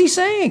 What's he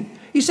saying?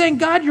 He's saying,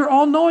 God, you're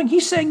all-knowing.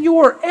 He's saying you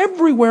are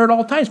everywhere at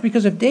all times,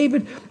 because if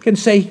David can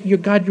say,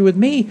 God, you're with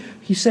me,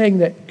 he's saying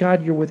that,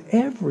 God, you're with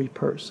every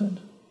person.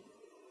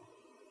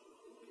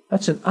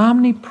 That's an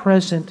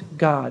omnipresent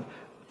God,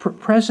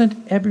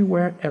 present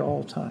everywhere at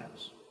all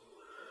times.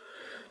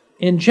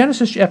 In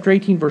Genesis chapter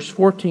 18, verse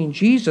 14,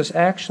 Jesus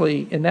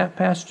actually, in that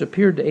passage,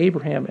 appeared to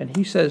Abraham, and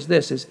he says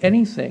this, is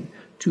anything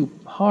too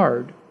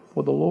hard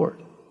for the Lord?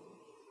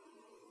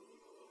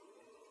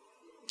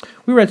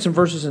 We read some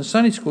verses in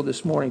Sunday school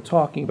this morning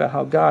talking about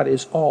how God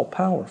is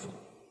all-powerful.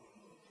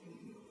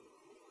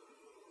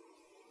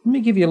 Let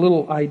me give you a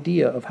little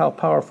idea of how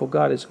powerful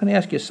God is. I'm going to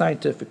ask you a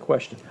scientific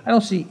question. I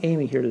don't see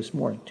Amy here this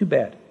morning. Too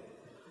bad.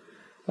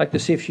 I'd like to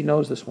see if she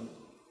knows this one.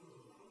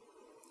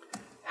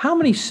 How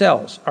many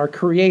cells are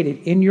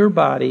created in your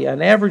body,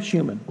 an average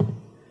human,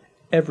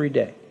 every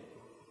day?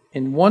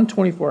 In one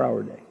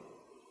 24-hour day?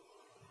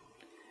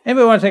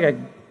 Anybody want to take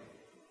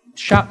a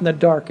shot in the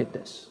dark at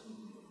this.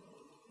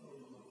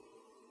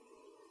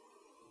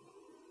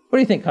 What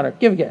do you think, Hunter?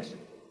 Give a guess.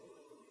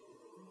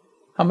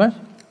 How much?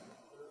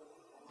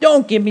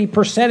 Don't give me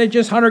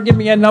percentages, Hunter. Give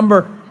me a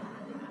number.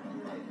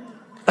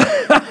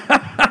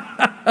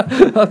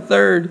 A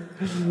third.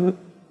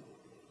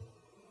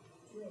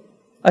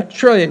 $1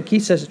 trillion.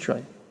 Keith says $1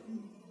 trillion.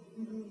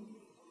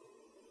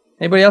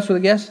 Anybody else with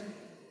a guess?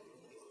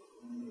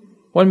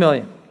 1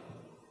 million.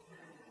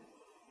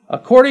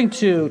 According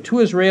to two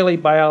Israeli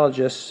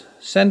biologists,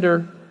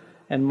 Sender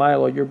and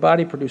Milo, your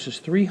body produces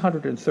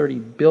 330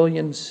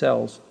 billion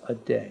cells a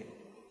day.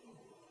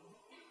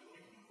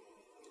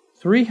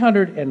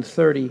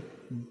 330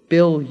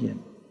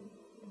 billion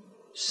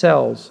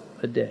cells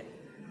a day.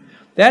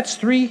 That's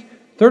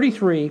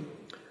 33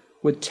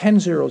 with 10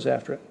 zeros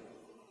after it.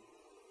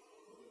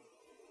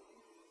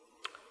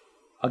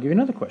 I'll give you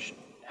another question.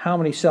 How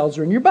many cells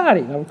are in your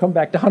body? Now we'll come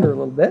back to Hunter a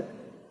little bit.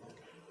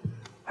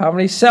 How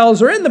many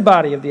cells are in the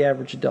body of the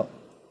average adult?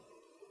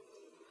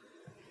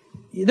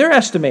 They're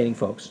estimating,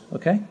 folks,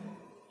 okay?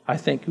 I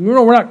think.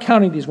 We're not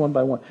counting these one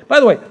by one. By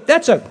the way,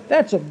 that's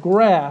a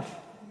graph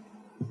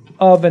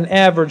of an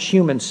average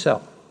human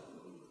cell.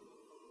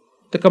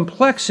 The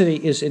complexity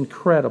is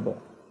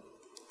incredible.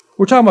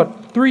 We're talking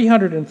about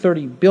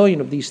 330 billion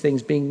of these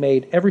things being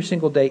made every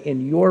single day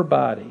in your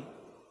body.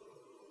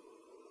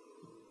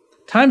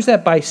 Times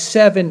that by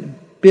 7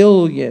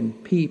 billion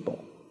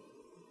people.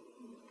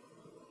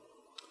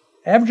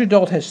 Average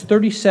adult has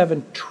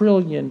 37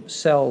 trillion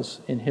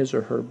cells in his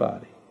or her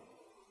body.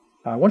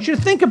 Now, I want you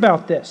to think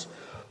about this.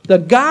 The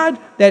God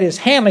that is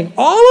handling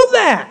all of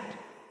that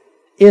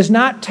is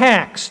not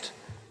taxed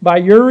by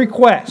your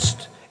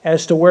request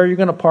as to where you're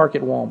going to park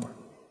at Walmart.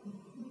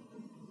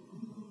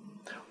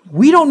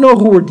 We don't know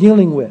who we're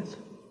dealing with.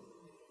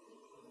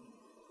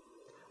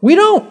 We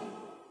don't.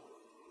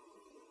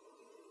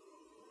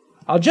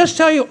 I'll just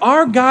tell you,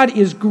 our God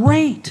is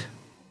great.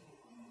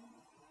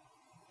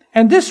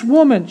 And this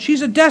woman,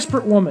 she's a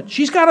desperate woman.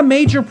 She's got a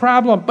major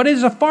problem, but it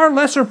is a far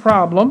lesser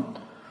problem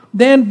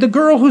than the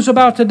girl who's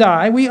about to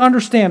die. We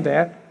understand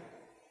that.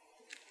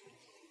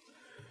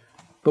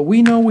 But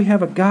we know we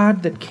have a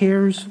God that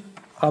cares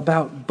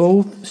about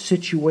both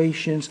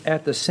situations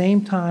at the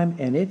same time,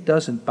 and it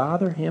doesn't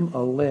bother him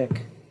a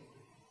lick.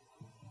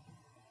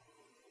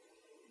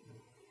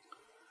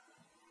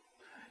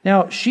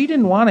 Now, she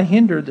didn't want to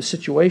hinder the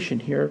situation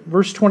here.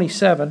 Verse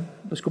 27,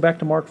 let's go back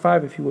to Mark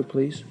 5 if you would,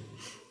 please.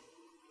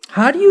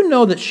 How do you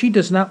know that she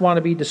does not want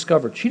to be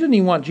discovered? She didn't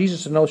even want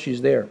Jesus to know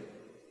she's there.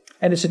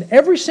 And it's in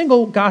every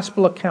single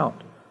gospel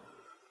account.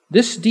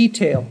 This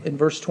detail in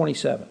verse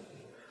 27.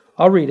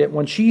 I'll read it.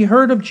 When she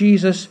heard of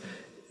Jesus,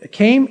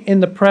 came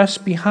in the press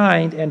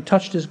behind and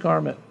touched his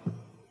garment.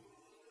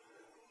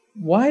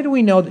 Why do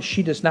we know that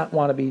she does not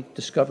want to be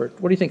discovered?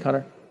 What do you think,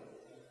 Hunter?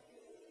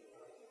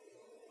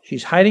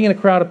 She's hiding in a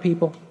crowd of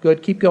people.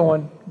 Good. Keep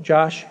going.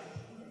 Josh?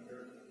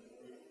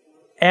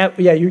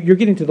 Yeah, you're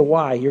getting to the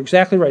why. You're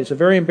exactly right. It's a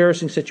very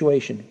embarrassing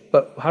situation.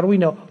 But how do we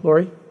know?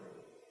 Lori?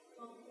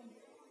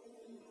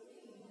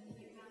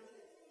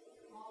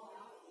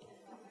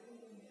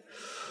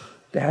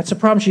 That's a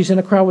problem. She's in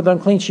a crowd with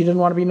unclean. She didn't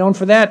want to be known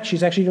for that.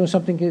 She's actually doing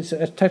something that's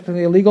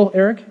technically illegal.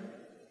 Eric?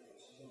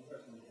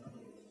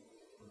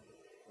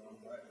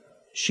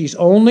 She's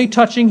only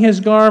touching his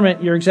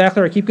garment. You're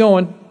exactly right. Keep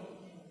going.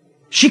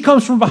 She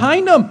comes from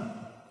behind him.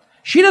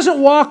 She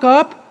doesn't walk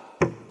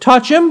up,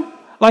 touch him,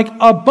 like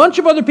a bunch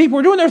of other people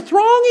are doing. They're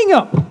thronging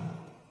him.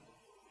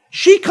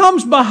 She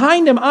comes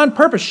behind him on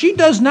purpose. She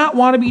does not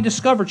want to be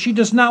discovered. She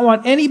does not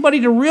want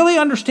anybody to really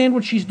understand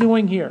what she's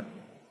doing here.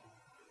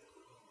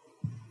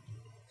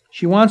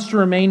 She wants to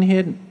remain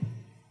hidden.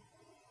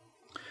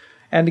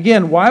 And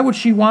again, why would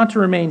she want to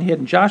remain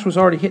hidden? Josh was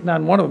already hitting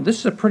on one of them. This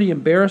is a pretty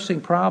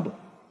embarrassing problem.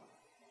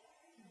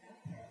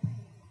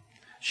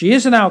 She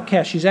is an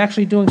outcast. She's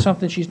actually doing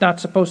something she's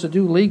not supposed to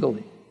do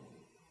legally.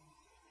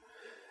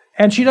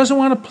 And she doesn't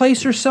want to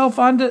place herself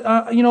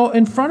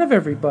in front of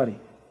everybody.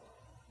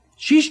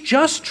 She's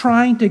just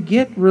trying to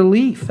get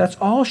relief. That's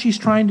all she's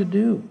trying to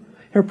do.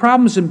 Her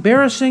problem is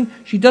embarrassing.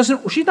 She's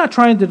not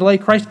trying to delay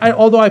Christ,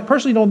 although I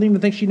personally don't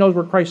even think she knows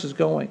where Christ is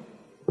going.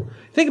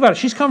 Think about it.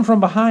 She's come from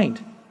behind.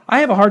 I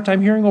have a hard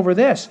time hearing over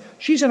this.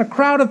 She's in a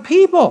crowd of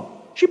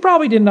people. She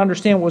probably didn't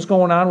understand what was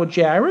going on with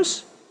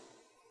Jairus.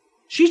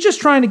 She's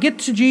just trying to get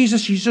to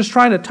Jesus. She's just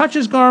trying to touch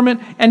his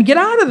garment and get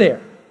out of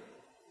there.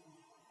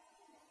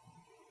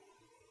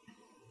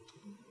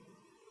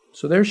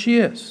 So there she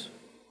is.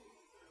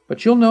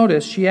 But you'll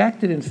notice she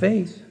acted in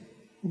faith.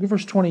 Look at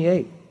verse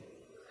 28.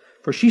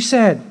 For she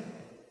said,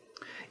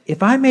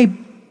 if I may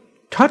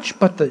touch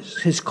but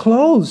his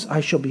clothes, I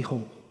shall be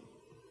whole.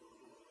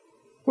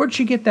 Where'd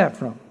she get that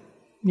from?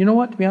 You know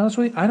what, to be honest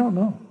with you, I don't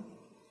know.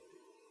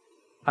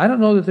 I don't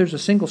know that there's a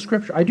single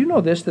scripture. I do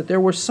know this, that there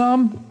were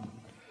some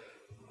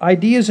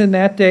ideas in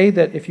that day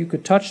that if you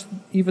could touch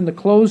even the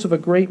clothes of a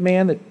great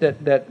man,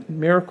 that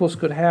miracles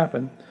could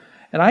happen.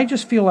 And I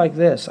just feel like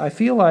this. I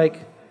feel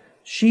like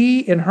she,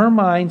 in her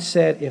mind,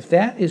 said, if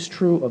that is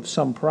true of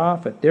some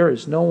prophet, there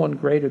is no one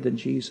greater than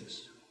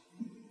Jesus.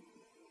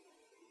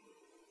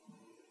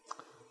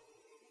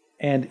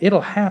 and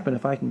it'll happen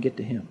if I can get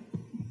to him.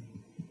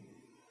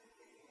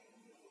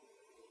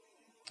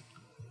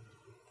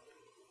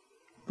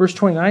 Verse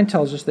 29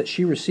 tells us that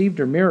she received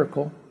her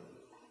miracle.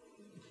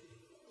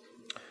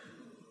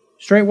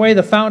 Straightway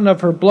the fountain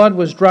of her blood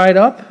was dried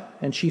up,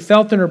 and she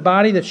felt in her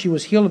body that she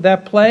was healed of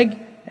that plague.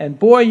 And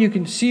boy, you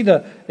can see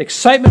the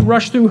excitement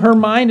rush through her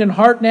mind and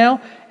heart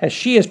now as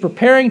she is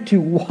preparing to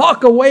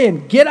walk away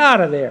and get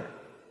out of there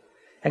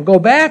and go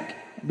back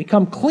and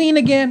become clean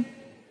again,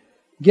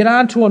 get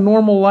on to a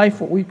normal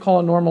life, what we call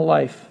a normal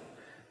life.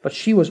 But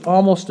she was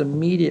almost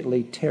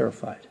immediately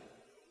terrified.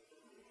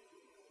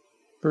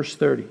 Verse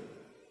 30.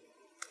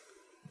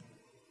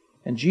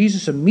 And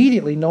Jesus,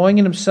 immediately knowing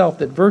in himself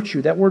that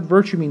virtue, that word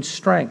virtue means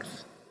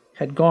strength,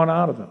 had gone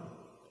out of him,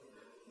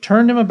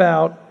 turned him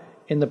about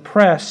in the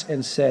press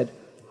and said,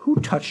 "Who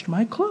touched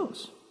my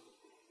clothes?"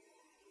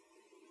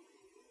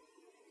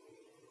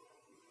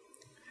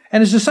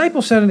 And his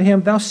disciples said unto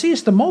him, "Thou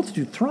seest the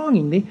multitude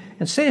thronging thee,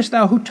 and sayest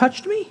thou, Who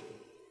touched me?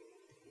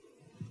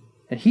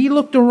 And he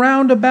looked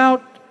around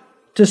about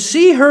to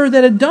see her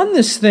that had done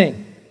this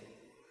thing.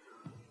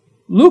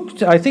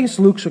 Luke, I think it's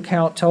Luke's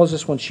account, tells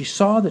us when she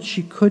saw that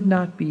she could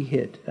not be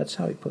hid. That's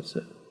how he puts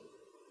it.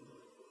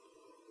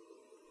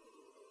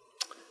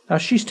 Now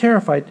she's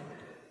terrified.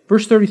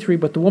 Verse 33,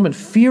 but the woman,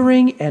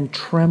 fearing and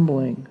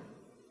trembling,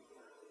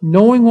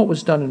 knowing what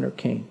was done in her,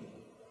 came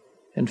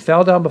and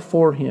fell down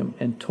before him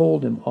and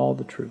told him all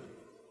the truth.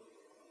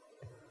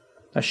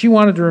 Now she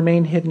wanted to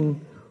remain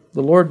hidden.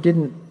 The Lord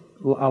didn't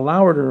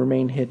allow her to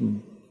remain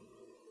hidden.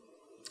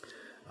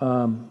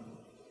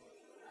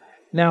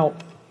 Now,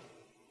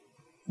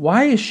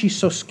 why is she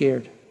so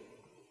scared?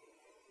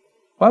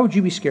 Why would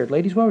you be scared?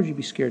 Ladies, why would you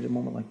be scared at a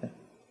moment like that?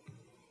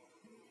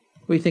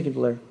 What are you thinking,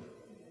 Blair?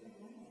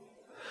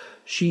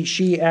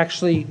 She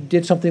actually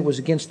did something that was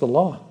against the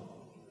law.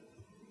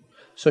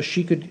 So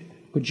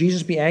would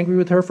Jesus be angry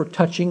with her for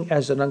touching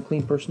as an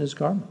unclean person his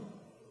garment?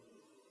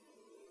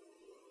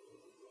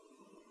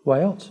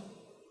 Why else?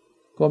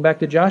 Going back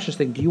to Josh's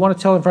thing, do you want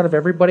to tell in front of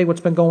everybody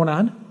what's been going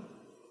on?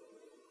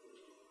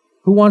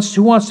 Who wants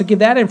to give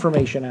that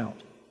information out?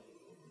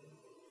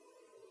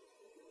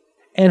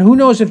 And who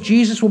knows if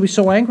Jesus will be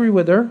so angry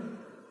with her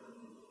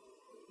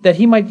that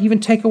he might even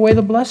take away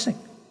the blessing.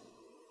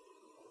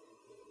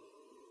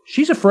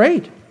 She's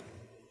afraid.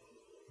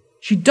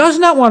 She does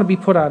not want to be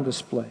put on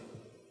display.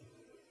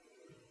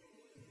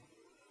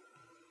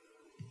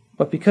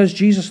 But because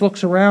Jesus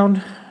looks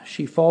around,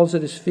 she falls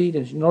at his feet,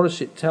 and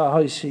notice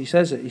how he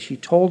says it. She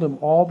told him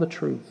all the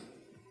truth.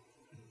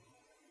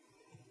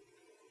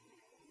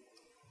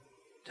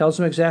 Tells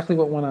him exactly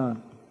what went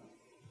on.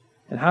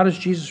 And how does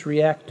Jesus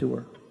react to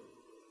her?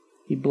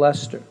 He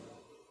blessed her.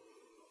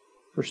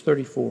 Verse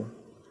 34.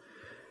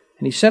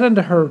 And he said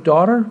unto her,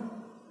 Daughter,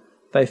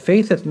 thy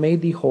faith hath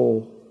made thee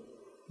whole.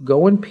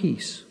 Go in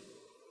peace,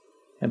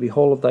 and be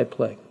whole of thy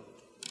plague.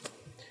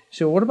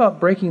 So what about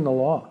breaking the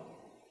law?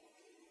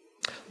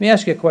 Let me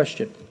ask you a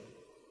question.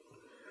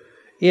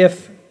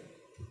 If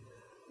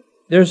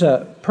there's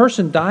a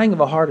person dying of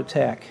a heart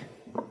attack,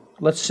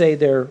 let's say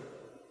they're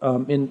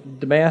in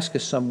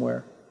Damascus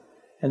somewhere,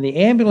 and the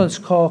ambulance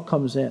call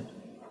comes in,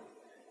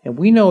 and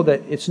we know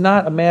that it's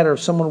not a matter of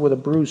someone with a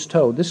bruised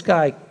toe. This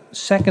guy,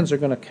 seconds are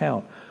going to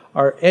count.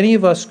 Are any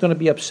of us going to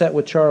be upset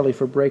with Charlie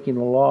for breaking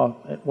the law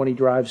when he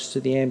drives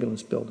to the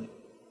ambulance building?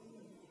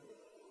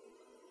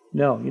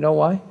 No. You know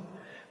why?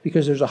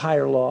 Because there's a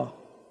higher law.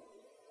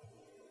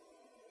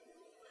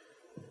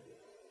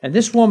 And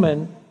this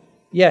woman,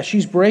 yeah,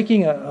 she's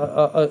breaking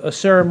a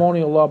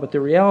ceremonial law, but the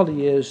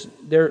reality is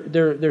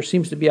there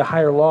seems to be a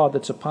higher law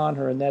that's upon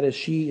her, and that is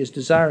she is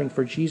desiring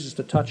for Jesus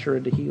to touch her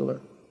and to heal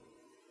her.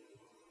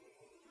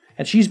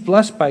 And she's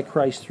blessed by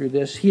Christ through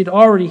this. He had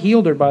already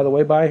healed her, by the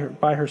way,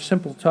 by her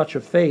simple touch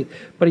of faith.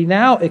 But he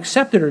now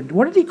accepted her.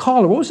 What did he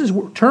call her? What was his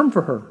term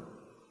for her?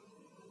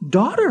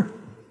 Daughter.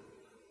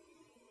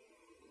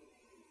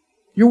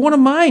 You're one of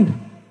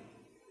mine.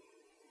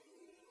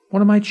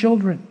 One of my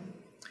children.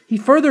 He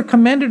further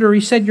commended her.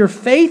 He said, Your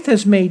faith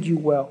has made you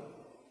well.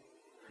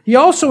 He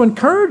also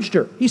encouraged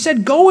her. He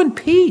said, Go in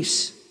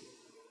peace.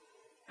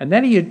 And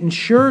then he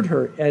assured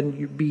her, and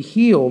you be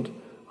healed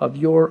of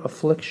your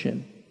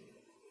affliction.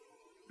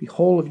 Be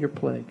whole of your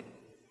plague.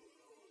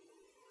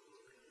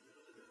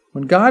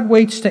 When God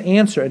waits to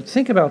answer, and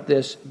think about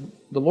this,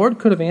 the Lord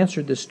could have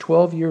answered this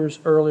 12 years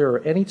earlier or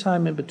any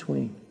time in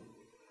between.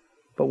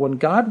 But when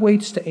God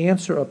waits to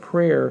answer a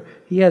prayer,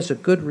 he has a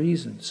good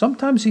reason.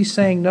 Sometimes he's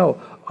saying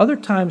no. Other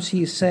times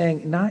he's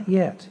saying not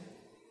yet.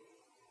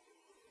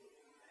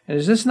 And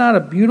is this not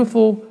a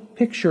beautiful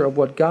picture of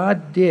what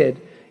God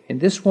did in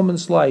this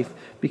woman's life?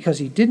 Because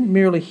he didn't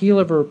merely heal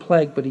of her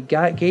plague, but he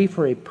gave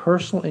her a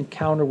personal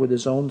encounter with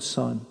his own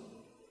son.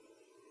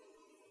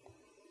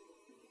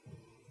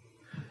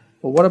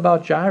 Well, what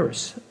about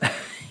Jairus?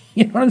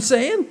 You know what I'm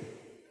saying?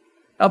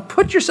 Now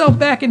put yourself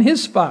back in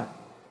his spot.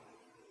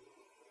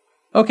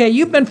 Okay,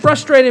 you've been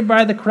frustrated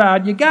by the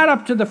crowd. You got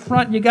up to the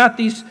front. You got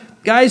these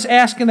guys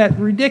asking that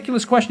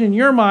ridiculous question in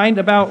your mind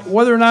about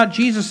whether or not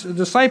Jesus and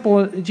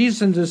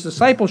his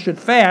disciples should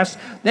fast.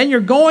 Then you're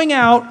going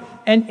out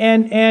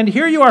and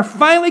here you are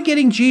finally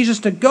getting Jesus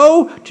to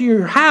go to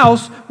your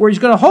house where he's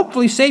going to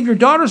hopefully save your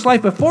daughter's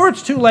life before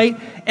it's too late,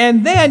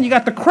 and then you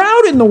got the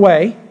crowd in the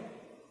way.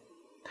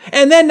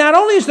 And then not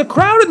only is the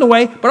crowd in the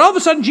way, but all of a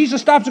sudden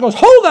Jesus stops and goes,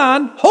 hold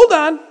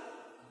on.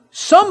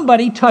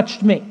 Somebody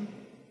touched me.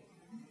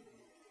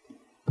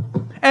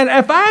 And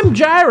if I'm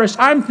Jairus,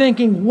 I'm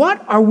thinking,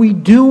 what are we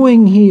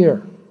doing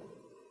here?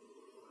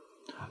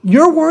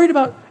 You're worried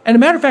about, and a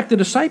matter of fact, the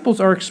disciples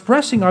are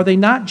expressing, are they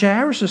not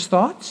Jairus'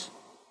 thoughts?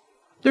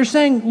 They're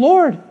saying,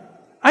 Lord,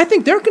 I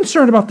think they're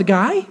concerned about the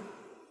guy,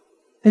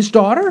 his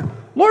daughter.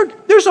 Lord,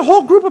 there's a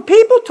whole group of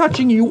people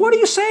touching you. What are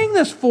you saying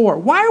this for?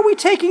 Why are we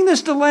taking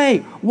this delay?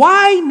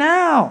 Why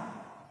now?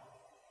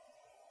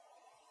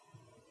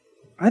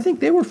 I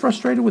think they were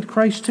frustrated with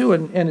Christ too,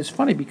 and it's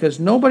funny because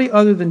nobody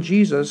other than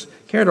Jesus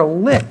cared a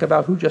lick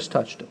about who just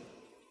touched him.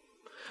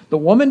 The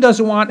woman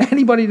doesn't want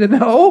anybody to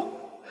know.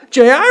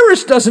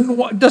 Jairus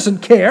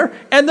doesn't care,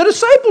 and the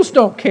disciples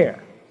don't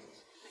care.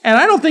 And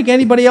I don't think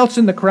anybody else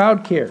in the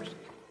crowd cares.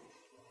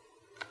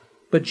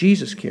 But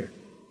Jesus cared.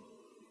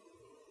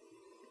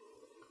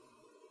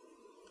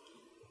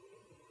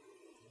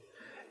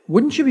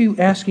 Wouldn't you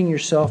be asking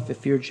yourself,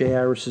 if you're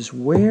Jairus,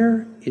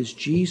 where is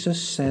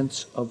Jesus'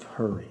 sense of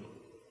hurry?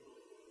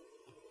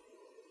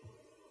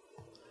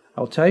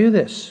 I'll tell you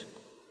this.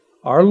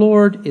 Our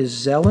Lord is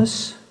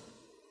zealous,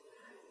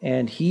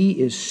 and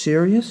he is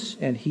serious,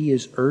 and he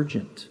is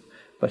urgent,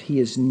 but he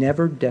is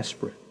never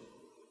desperate.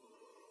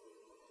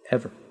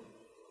 Ever.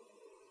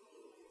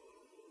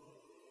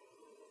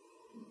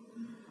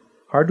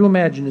 Hard to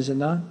imagine, is it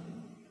not?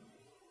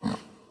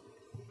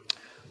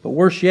 But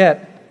worse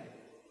yet,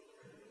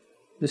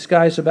 this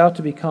guy is about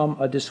to become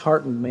a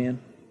disheartened man.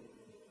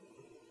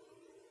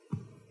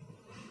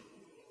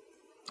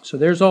 So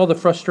there's all the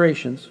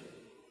frustrations.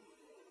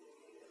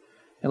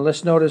 And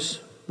let's notice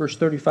verse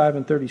 35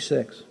 and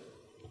 36.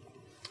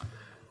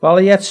 While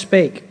he yet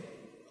spake,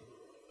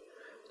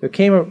 there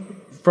came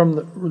from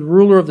the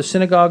ruler of the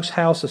synagogue's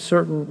house a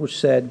certain which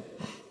said,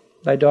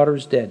 Thy daughter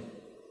is dead.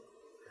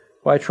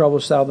 Why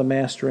troublest thou the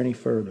master any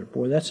further?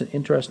 Boy, that's an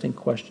interesting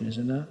question, is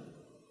it not?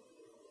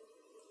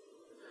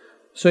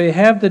 So you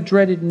have the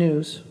dreaded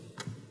news.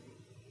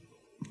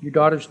 Your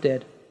daughter's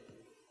dead.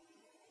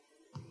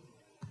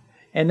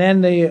 And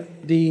then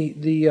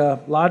the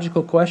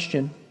logical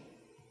question,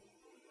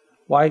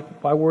 why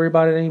worry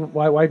about it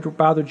anymore? Why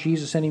bother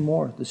Jesus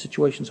anymore? The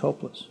situation's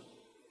hopeless.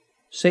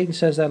 Satan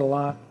says that a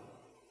lot.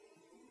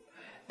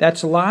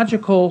 That's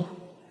logical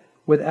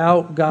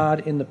without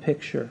God in the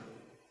picture.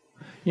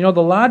 You know,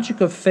 the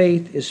logic of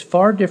faith is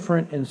far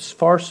different and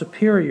far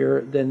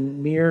superior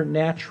than mere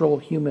natural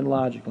human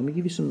logic. Let me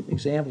give you some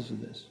examples of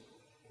this.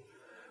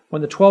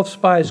 When the 12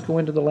 spies go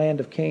into the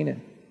land of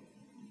Canaan,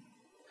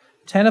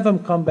 10 of them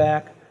come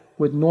back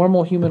with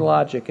normal human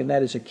logic, and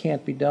that is, it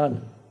can't be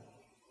done.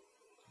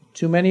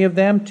 Too many of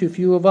them, too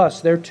few of us.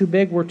 They're too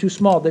big, we're too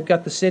small. They've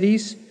got the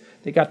cities.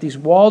 They've got these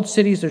walled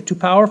cities. They're too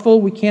powerful.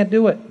 We can't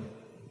do it.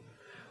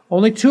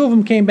 Only 2 of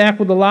them came back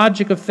with the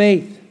logic of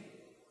faith.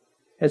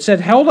 It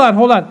said, hold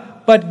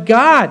on. But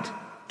God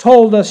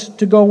told us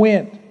to go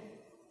in.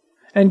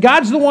 And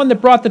God's the one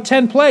that brought the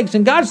 10 plagues.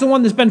 And God's the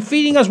one that's been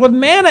feeding us with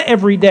manna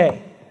every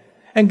day.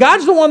 And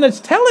God's the one that's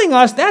telling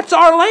us that's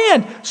our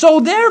land. So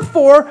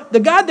therefore, the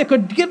God that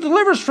could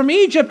deliver us from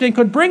Egypt and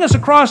could bring us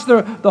across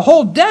the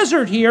whole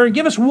desert here and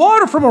give us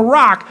water from a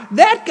rock,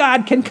 that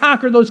God can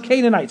conquer those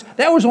Canaanites.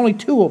 That was only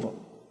 2 of them.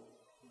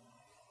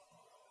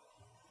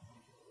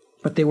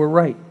 But they were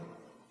right.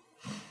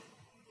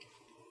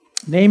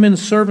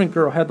 Naaman's servant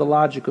girl had the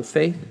logic of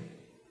faith.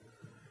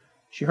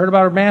 She heard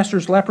about her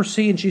master's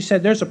leprosy, and she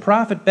said, there's a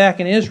prophet back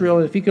in Israel,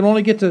 and if he could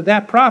only get to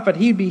that prophet,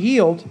 he'd be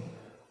healed.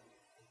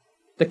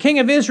 The king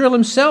of Israel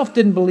himself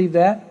didn't believe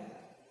that.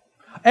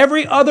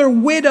 Every other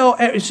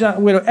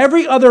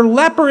every other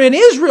leper in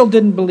Israel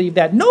didn't believe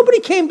that. Nobody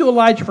came to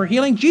Elijah for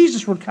healing.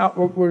 Jesus would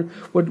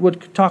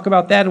talk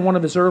about that in one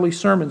of his early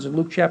sermons in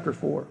Luke chapter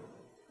 4.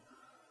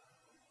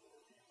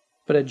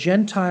 But a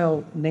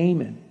Gentile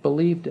Naaman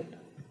believed it.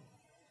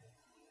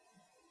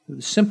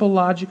 The simple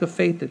logic of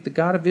faith that the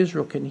God of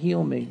Israel can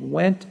heal me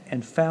went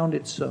and found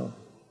it so.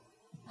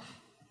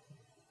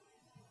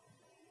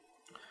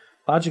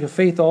 Logic of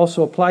faith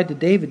also applied to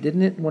David,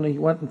 didn't it, when he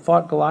went and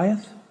fought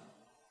Goliath?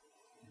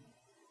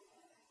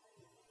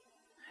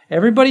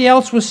 Everybody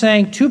else was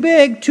saying, too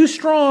big, too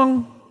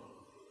strong,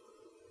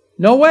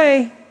 no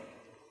way.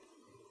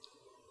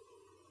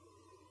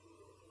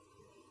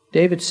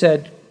 David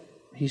said,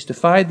 he's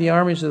defied the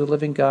armies of the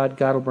living God,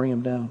 God will bring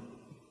him down.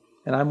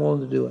 And I'm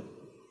willing to do it.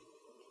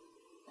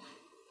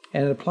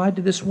 And it applied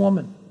to this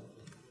woman.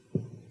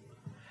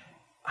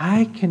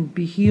 I can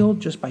be healed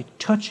just by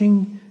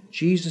touching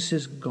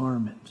Jesus'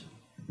 garment.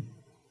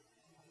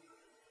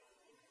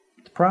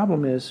 The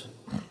problem is,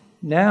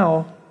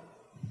 now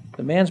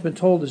the man's been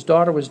told his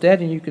daughter was dead,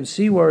 and you can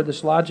see where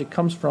this logic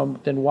comes from.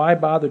 Then why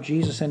bother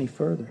Jesus any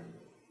further?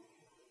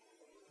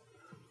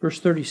 Verse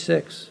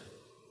 36.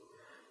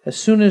 As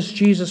soon as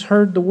Jesus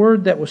heard the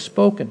word that was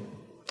spoken,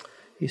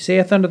 he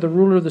saith unto the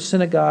ruler of the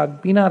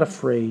synagogue, Be not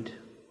afraid.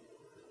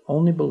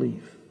 Only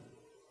believe.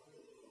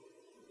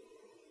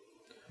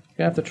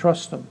 You have to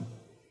trust him.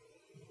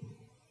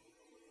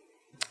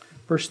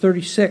 Verse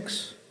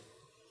 36,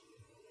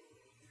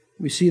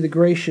 we see the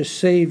gracious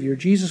Savior.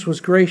 Jesus was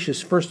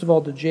gracious, first of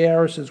all, to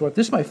Jairus' wife.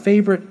 This is my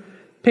favorite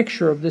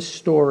picture of this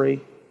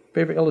story,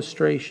 favorite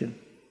illustration.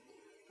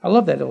 I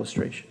love that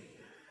illustration.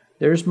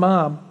 There's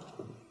mom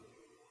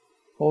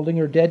holding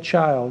her dead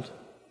child.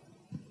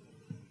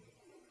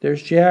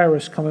 There's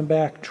Jairus coming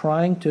back,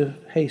 trying to,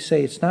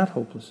 say it's not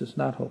hopeless, it's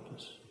not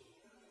hopeless.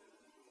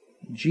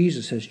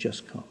 Jesus has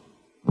just come.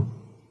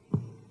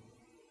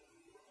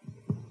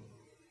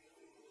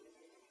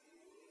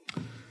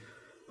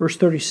 Verse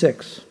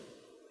 36.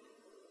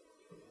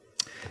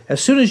 As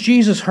soon as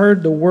Jesus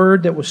heard the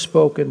word that was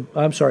spoken,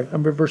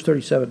 verse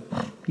 37.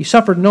 He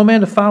suffered no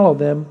man to follow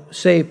them,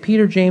 save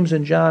Peter, James,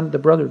 and John, the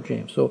brother of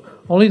James. So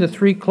only the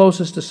three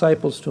closest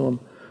disciples to him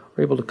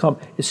are able to come.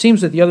 It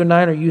seems that the other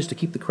 9 are used to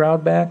keep the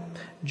crowd back.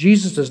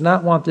 Jesus does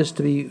not want this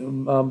to be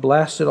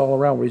blasted all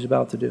around what he's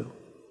about to do.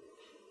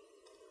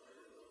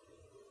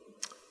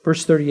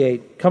 Verse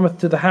 38. Cometh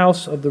to the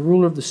house of the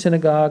ruler of the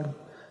synagogue,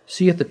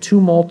 seeth the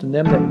tumult, and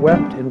them that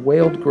wept and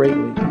wailed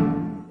greatly.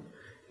 And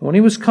when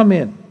he was come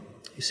in,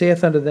 he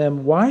saith unto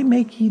them, Why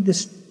make ye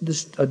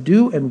this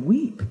ado and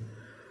weep?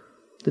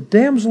 The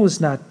damsel is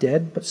not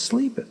dead, but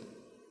sleepeth.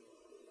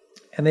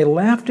 And they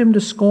laughed him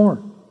to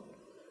scorn.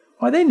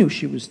 Why, they knew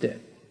she was dead.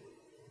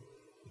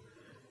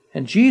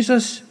 And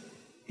Jesus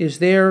is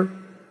there,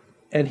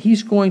 and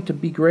he's going to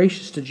be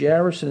gracious to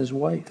Jairus and his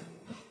wife.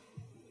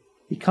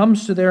 He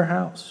comes to their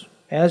house,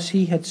 as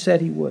he had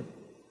said he would.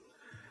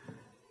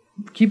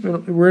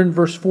 We're in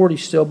verse 40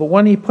 still, but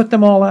when he put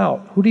them all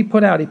out, who did he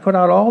put out? He put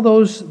out all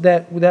those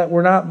that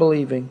were not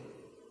believing.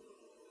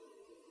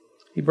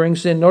 He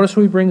brings in, notice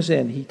who he brings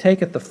in. He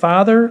taketh the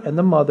father and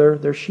the mother,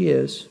 there she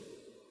is,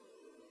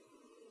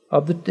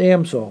 of the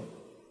damsel,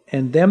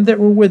 and them that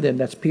were with him,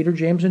 that's Peter,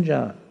 James, and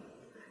John,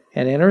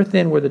 and entereth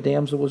in where the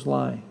damsel was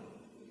lying.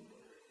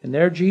 And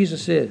there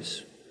Jesus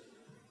is,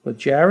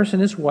 with Jairus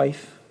and his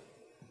wife,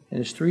 and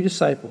his 3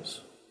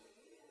 disciples.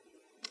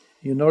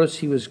 You notice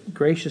he was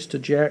gracious to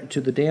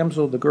the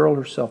damsel, the girl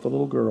herself, the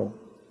little girl.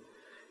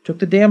 Took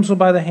the damsel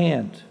by the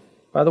hand.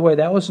 By the way,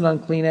 that was an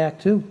unclean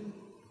act too.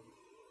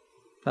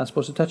 Not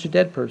supposed to touch a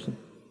dead person.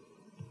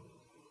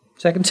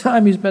 Second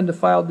time he's been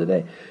defiled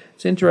today.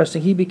 It's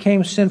interesting. He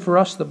became sin for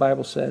us, the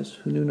Bible says,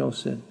 who knew no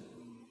sin.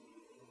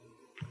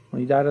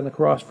 When he died on the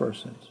cross for our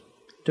sins.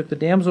 Took the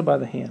damsel by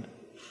the hand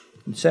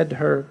and said to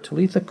her,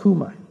 Talitha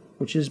cumi,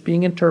 which is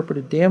being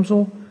interpreted,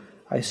 Damsel,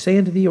 I say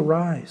unto thee,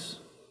 arise.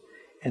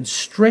 And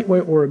straightway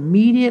or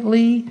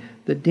immediately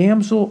the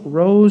damsel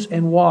rose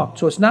and walked.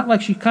 So it's not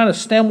like she kind of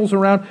stumbles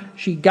around.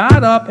 She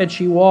got up and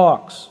she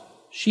walks.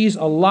 She's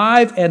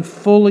alive and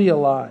fully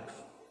alive.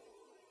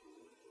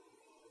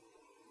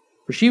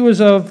 For she was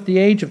of the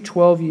age of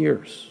 12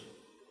 years.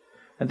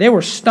 And they were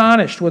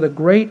astonished with a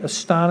great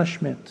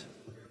astonishment.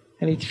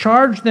 And he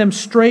charged them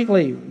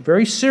straitly,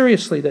 very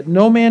seriously, that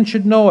no man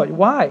should know it.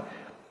 Why?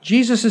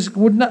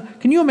 would not.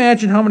 Can you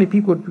imagine how many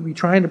people would be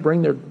trying to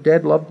bring their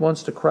dead loved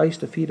ones to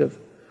Christ if he'd have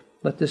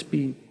let this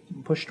be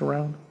pushed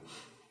around?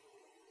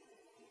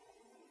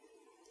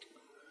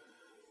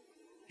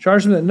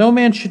 Charged them that no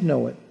man should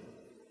know it.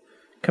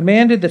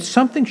 Commanded that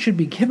something should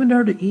be given to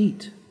her to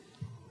eat.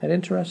 Isn't that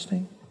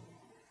interesting?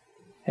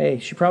 Hey,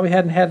 she probably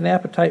hadn't had an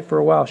appetite for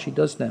a while. She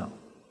does now.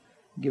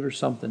 Give her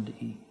something to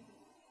eat.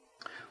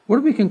 What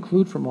do we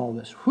conclude from all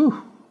this?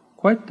 Whew,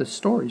 quite the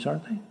stories,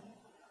 aren't they?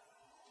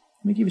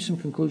 Let me give you some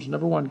conclusions.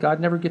 Number 1, God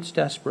never gets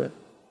desperate.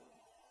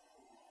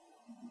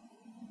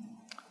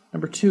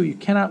 Number 2, you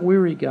cannot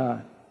weary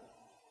God.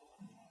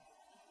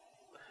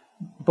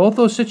 Both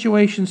those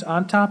situations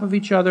on top of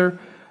each other.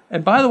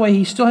 And by the way,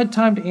 he still had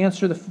time to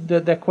answer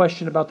that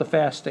question about the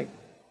fasting.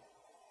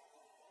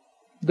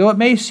 Though it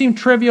may seem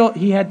trivial,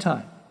 he had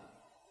time.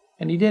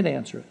 And he did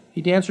answer it.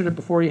 He answered it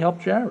before he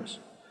helped Jairus.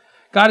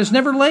 God is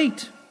never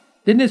late.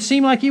 Didn't it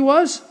seem like he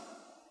was?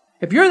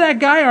 If you're that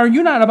guy, are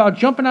you not about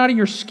jumping out of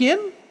your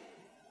skin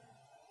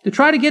to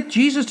try to get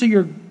Jesus to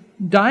your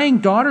dying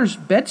daughter's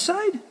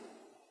bedside?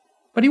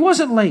 But he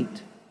wasn't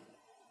late.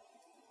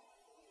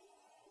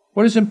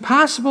 What is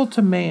impossible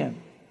to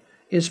man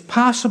is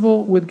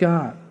possible with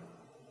God.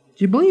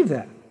 Do you believe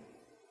that?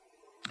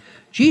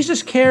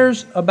 Jesus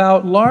cares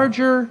about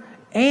larger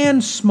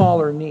and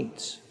smaller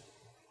needs.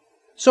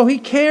 So he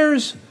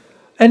cares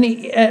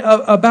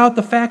about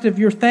the fact of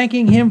you're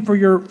thanking him for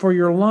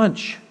your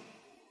lunch,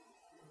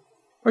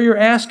 or you're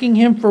asking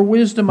him for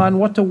wisdom on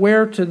what to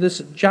wear to this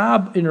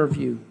job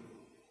interview,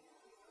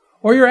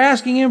 or you're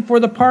asking him for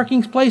the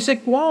parking place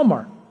at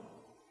Walmart.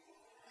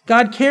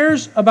 God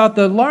cares about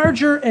the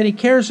larger and he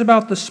cares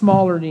about the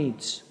smaller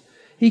needs.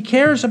 He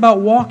cares about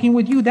walking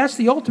with you. That's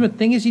the ultimate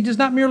thing, is he does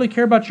not merely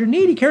care about your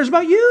need, he cares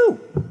about you.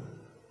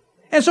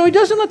 And so he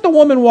doesn't let the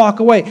woman walk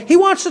away. He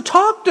wants to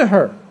talk to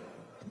her.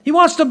 He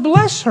wants to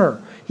bless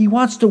her. He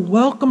wants to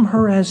welcome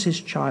her as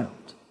his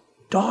child.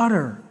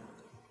 Daughter,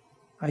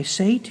 I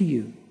say to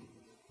you.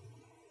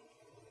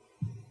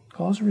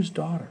 Calls her his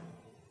daughter.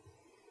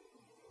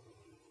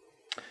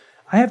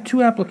 I have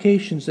two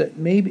applications that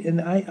maybe,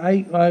 and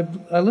I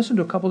listened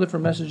to a couple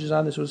different messages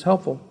on this. It was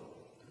helpful.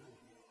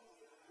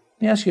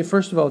 Let me ask you,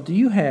 first of all, do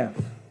you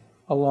have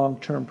a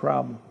long-term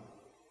problem?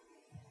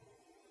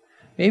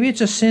 Maybe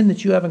it's a sin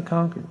that you haven't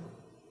conquered.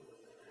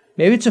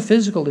 Maybe it's a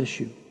physical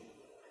issue,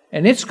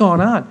 and it's gone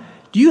on.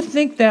 Do you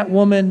think that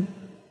woman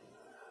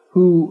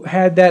who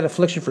had that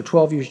affliction for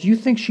 12 years, do you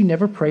think she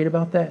never prayed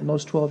about that in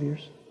those 12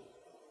 years?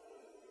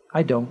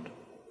 I don't.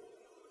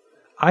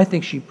 I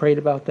think she prayed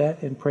about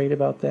that and prayed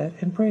about that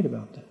and prayed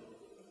about that.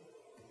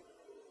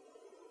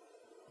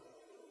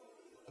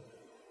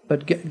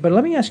 But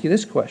let me ask you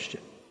this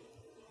question.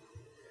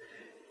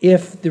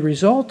 If the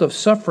result of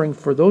suffering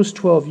for those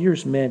 12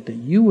 years meant that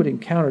you would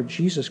encounter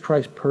Jesus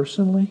Christ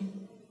personally,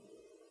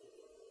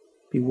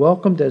 be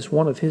welcomed as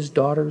one of his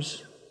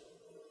daughters,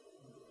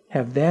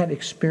 have that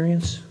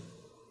experience,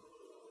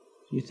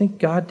 do you think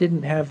God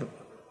didn't have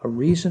a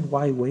reason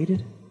why he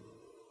waited?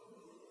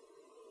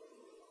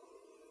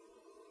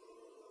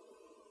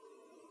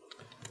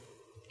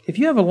 If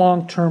you have a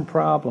long-term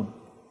problem,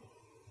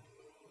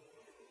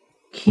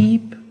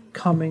 keep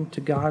coming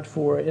to God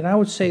for it. And I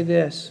would say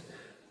this,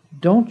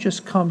 don't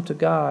just come to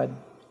God,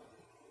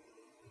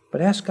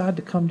 but ask God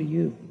to come to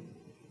you.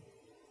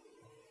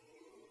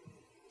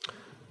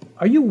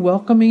 Are you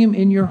welcoming him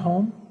in your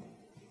home?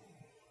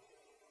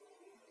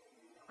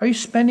 Are you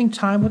spending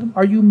time with him?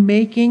 Are you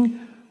making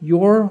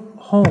your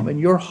home and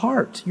your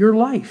heart, your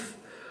life,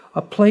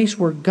 a place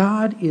where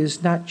God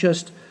is not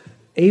just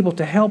able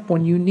to help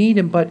when you need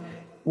him, but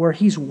where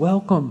he's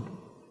welcome?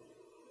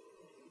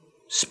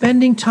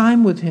 Spending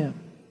time with him.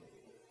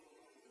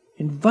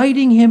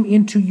 Inviting him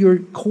into your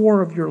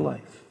core of your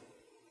life.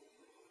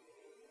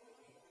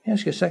 Let me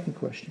ask you a second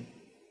question.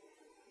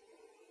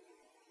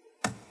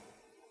 Do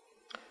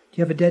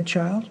you have a dead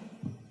child?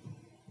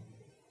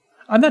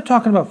 I'm not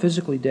talking about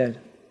physically dead.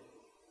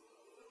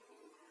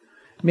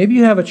 Maybe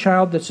you have a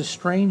child that's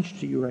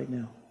estranged to you right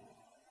now.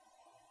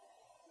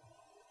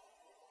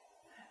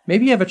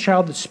 Maybe you have a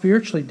child that's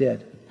spiritually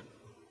dead.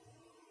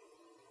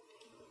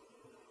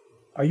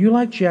 Are you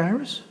like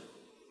Jairus?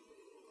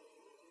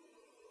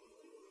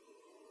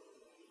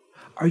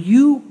 Are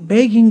you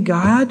begging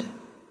God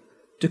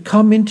to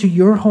come into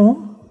your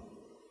home?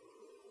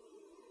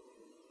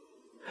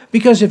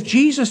 Because if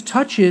Jesus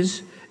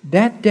touches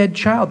that dead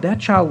child, that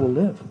child will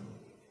live.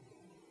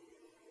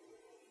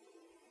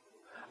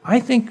 I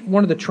think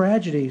one of the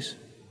tragedies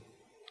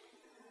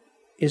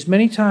is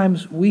many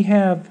times we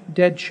have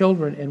dead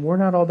children and we're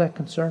not all that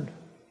concerned.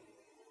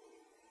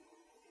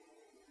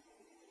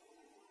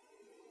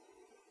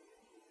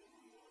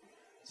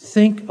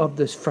 Think of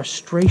this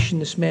frustration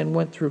this man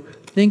went through.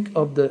 Think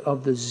of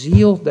the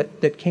zeal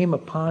that came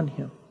upon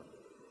him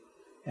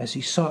as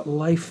he sought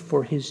life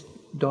for his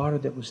daughter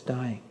that was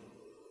dying.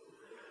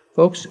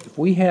 Folks, if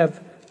we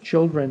have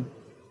children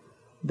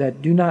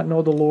that do not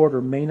know the Lord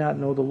or may not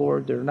know the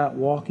Lord, they're not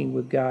walking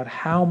with God,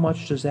 how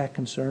much does that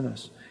concern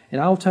us? And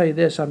I'll tell you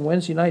this, on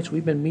Wednesday nights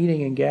we've been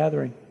meeting and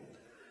gathering.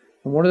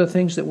 And one of the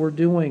things that we're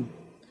doing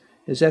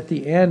is at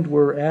the end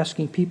we're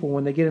asking people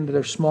when they get into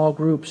their small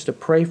groups to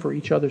pray for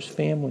each other's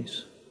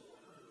families.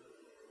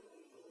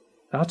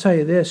 And I'll tell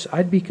you this,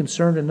 I'd be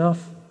concerned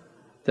enough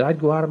that I'd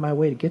go out of my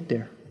way to get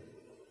there.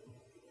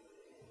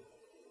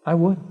 I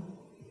would.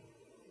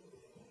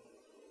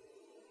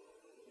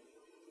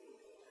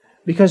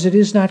 Because it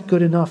is not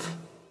good enough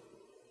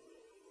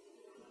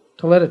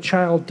to let a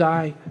child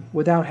die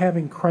without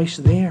having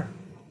Christ there.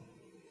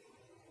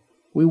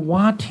 We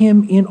want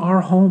him in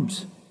our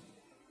homes.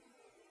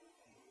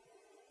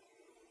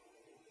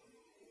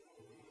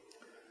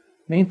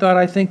 Main thought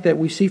I think that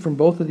we see from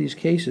both of these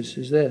cases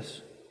is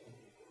this.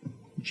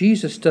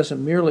 Jesus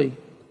doesn't merely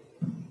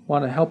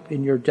want to help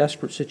in your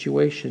desperate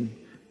situation,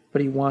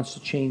 but he wants to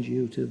change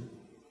you too.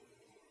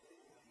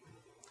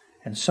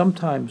 And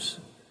sometimes,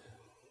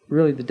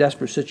 really, the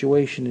desperate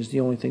situation is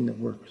the only thing that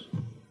works.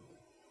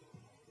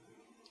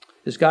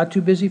 Is God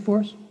too busy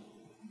for us?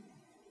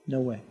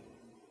 No way.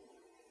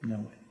 No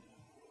way.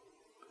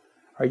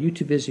 Are you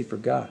too busy for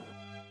God?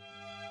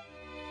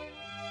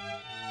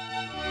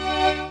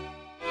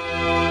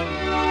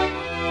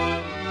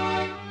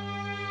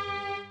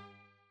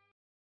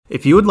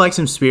 If you would like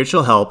some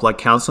spiritual help, like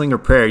counseling or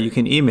prayer, you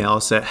can email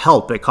us at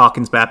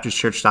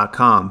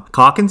help@calkinsbaptistchurch.com.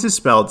 Calkins is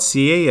spelled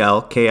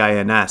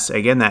Calkins.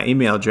 Again, that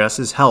email address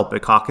is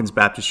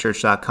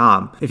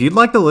help@calkinsbaptistchurch.com. If you'd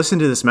like to listen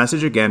to this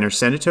message again or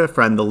send it to a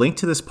friend, the link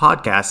to this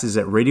podcast is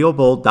at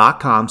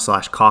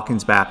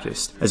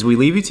radiobold.com/calkinsbaptist. As we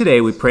leave you today,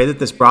 we pray that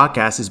this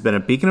broadcast has been a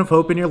beacon of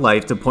hope in your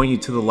life to point you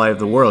to the light of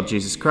the world,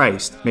 Jesus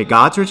Christ. May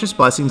God's richest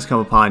blessings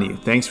come upon you.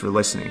 Thanks for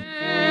listening.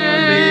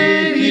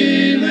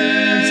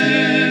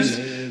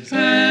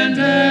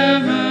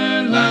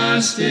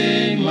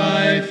 Everlasting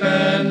life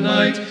and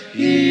light,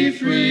 he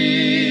free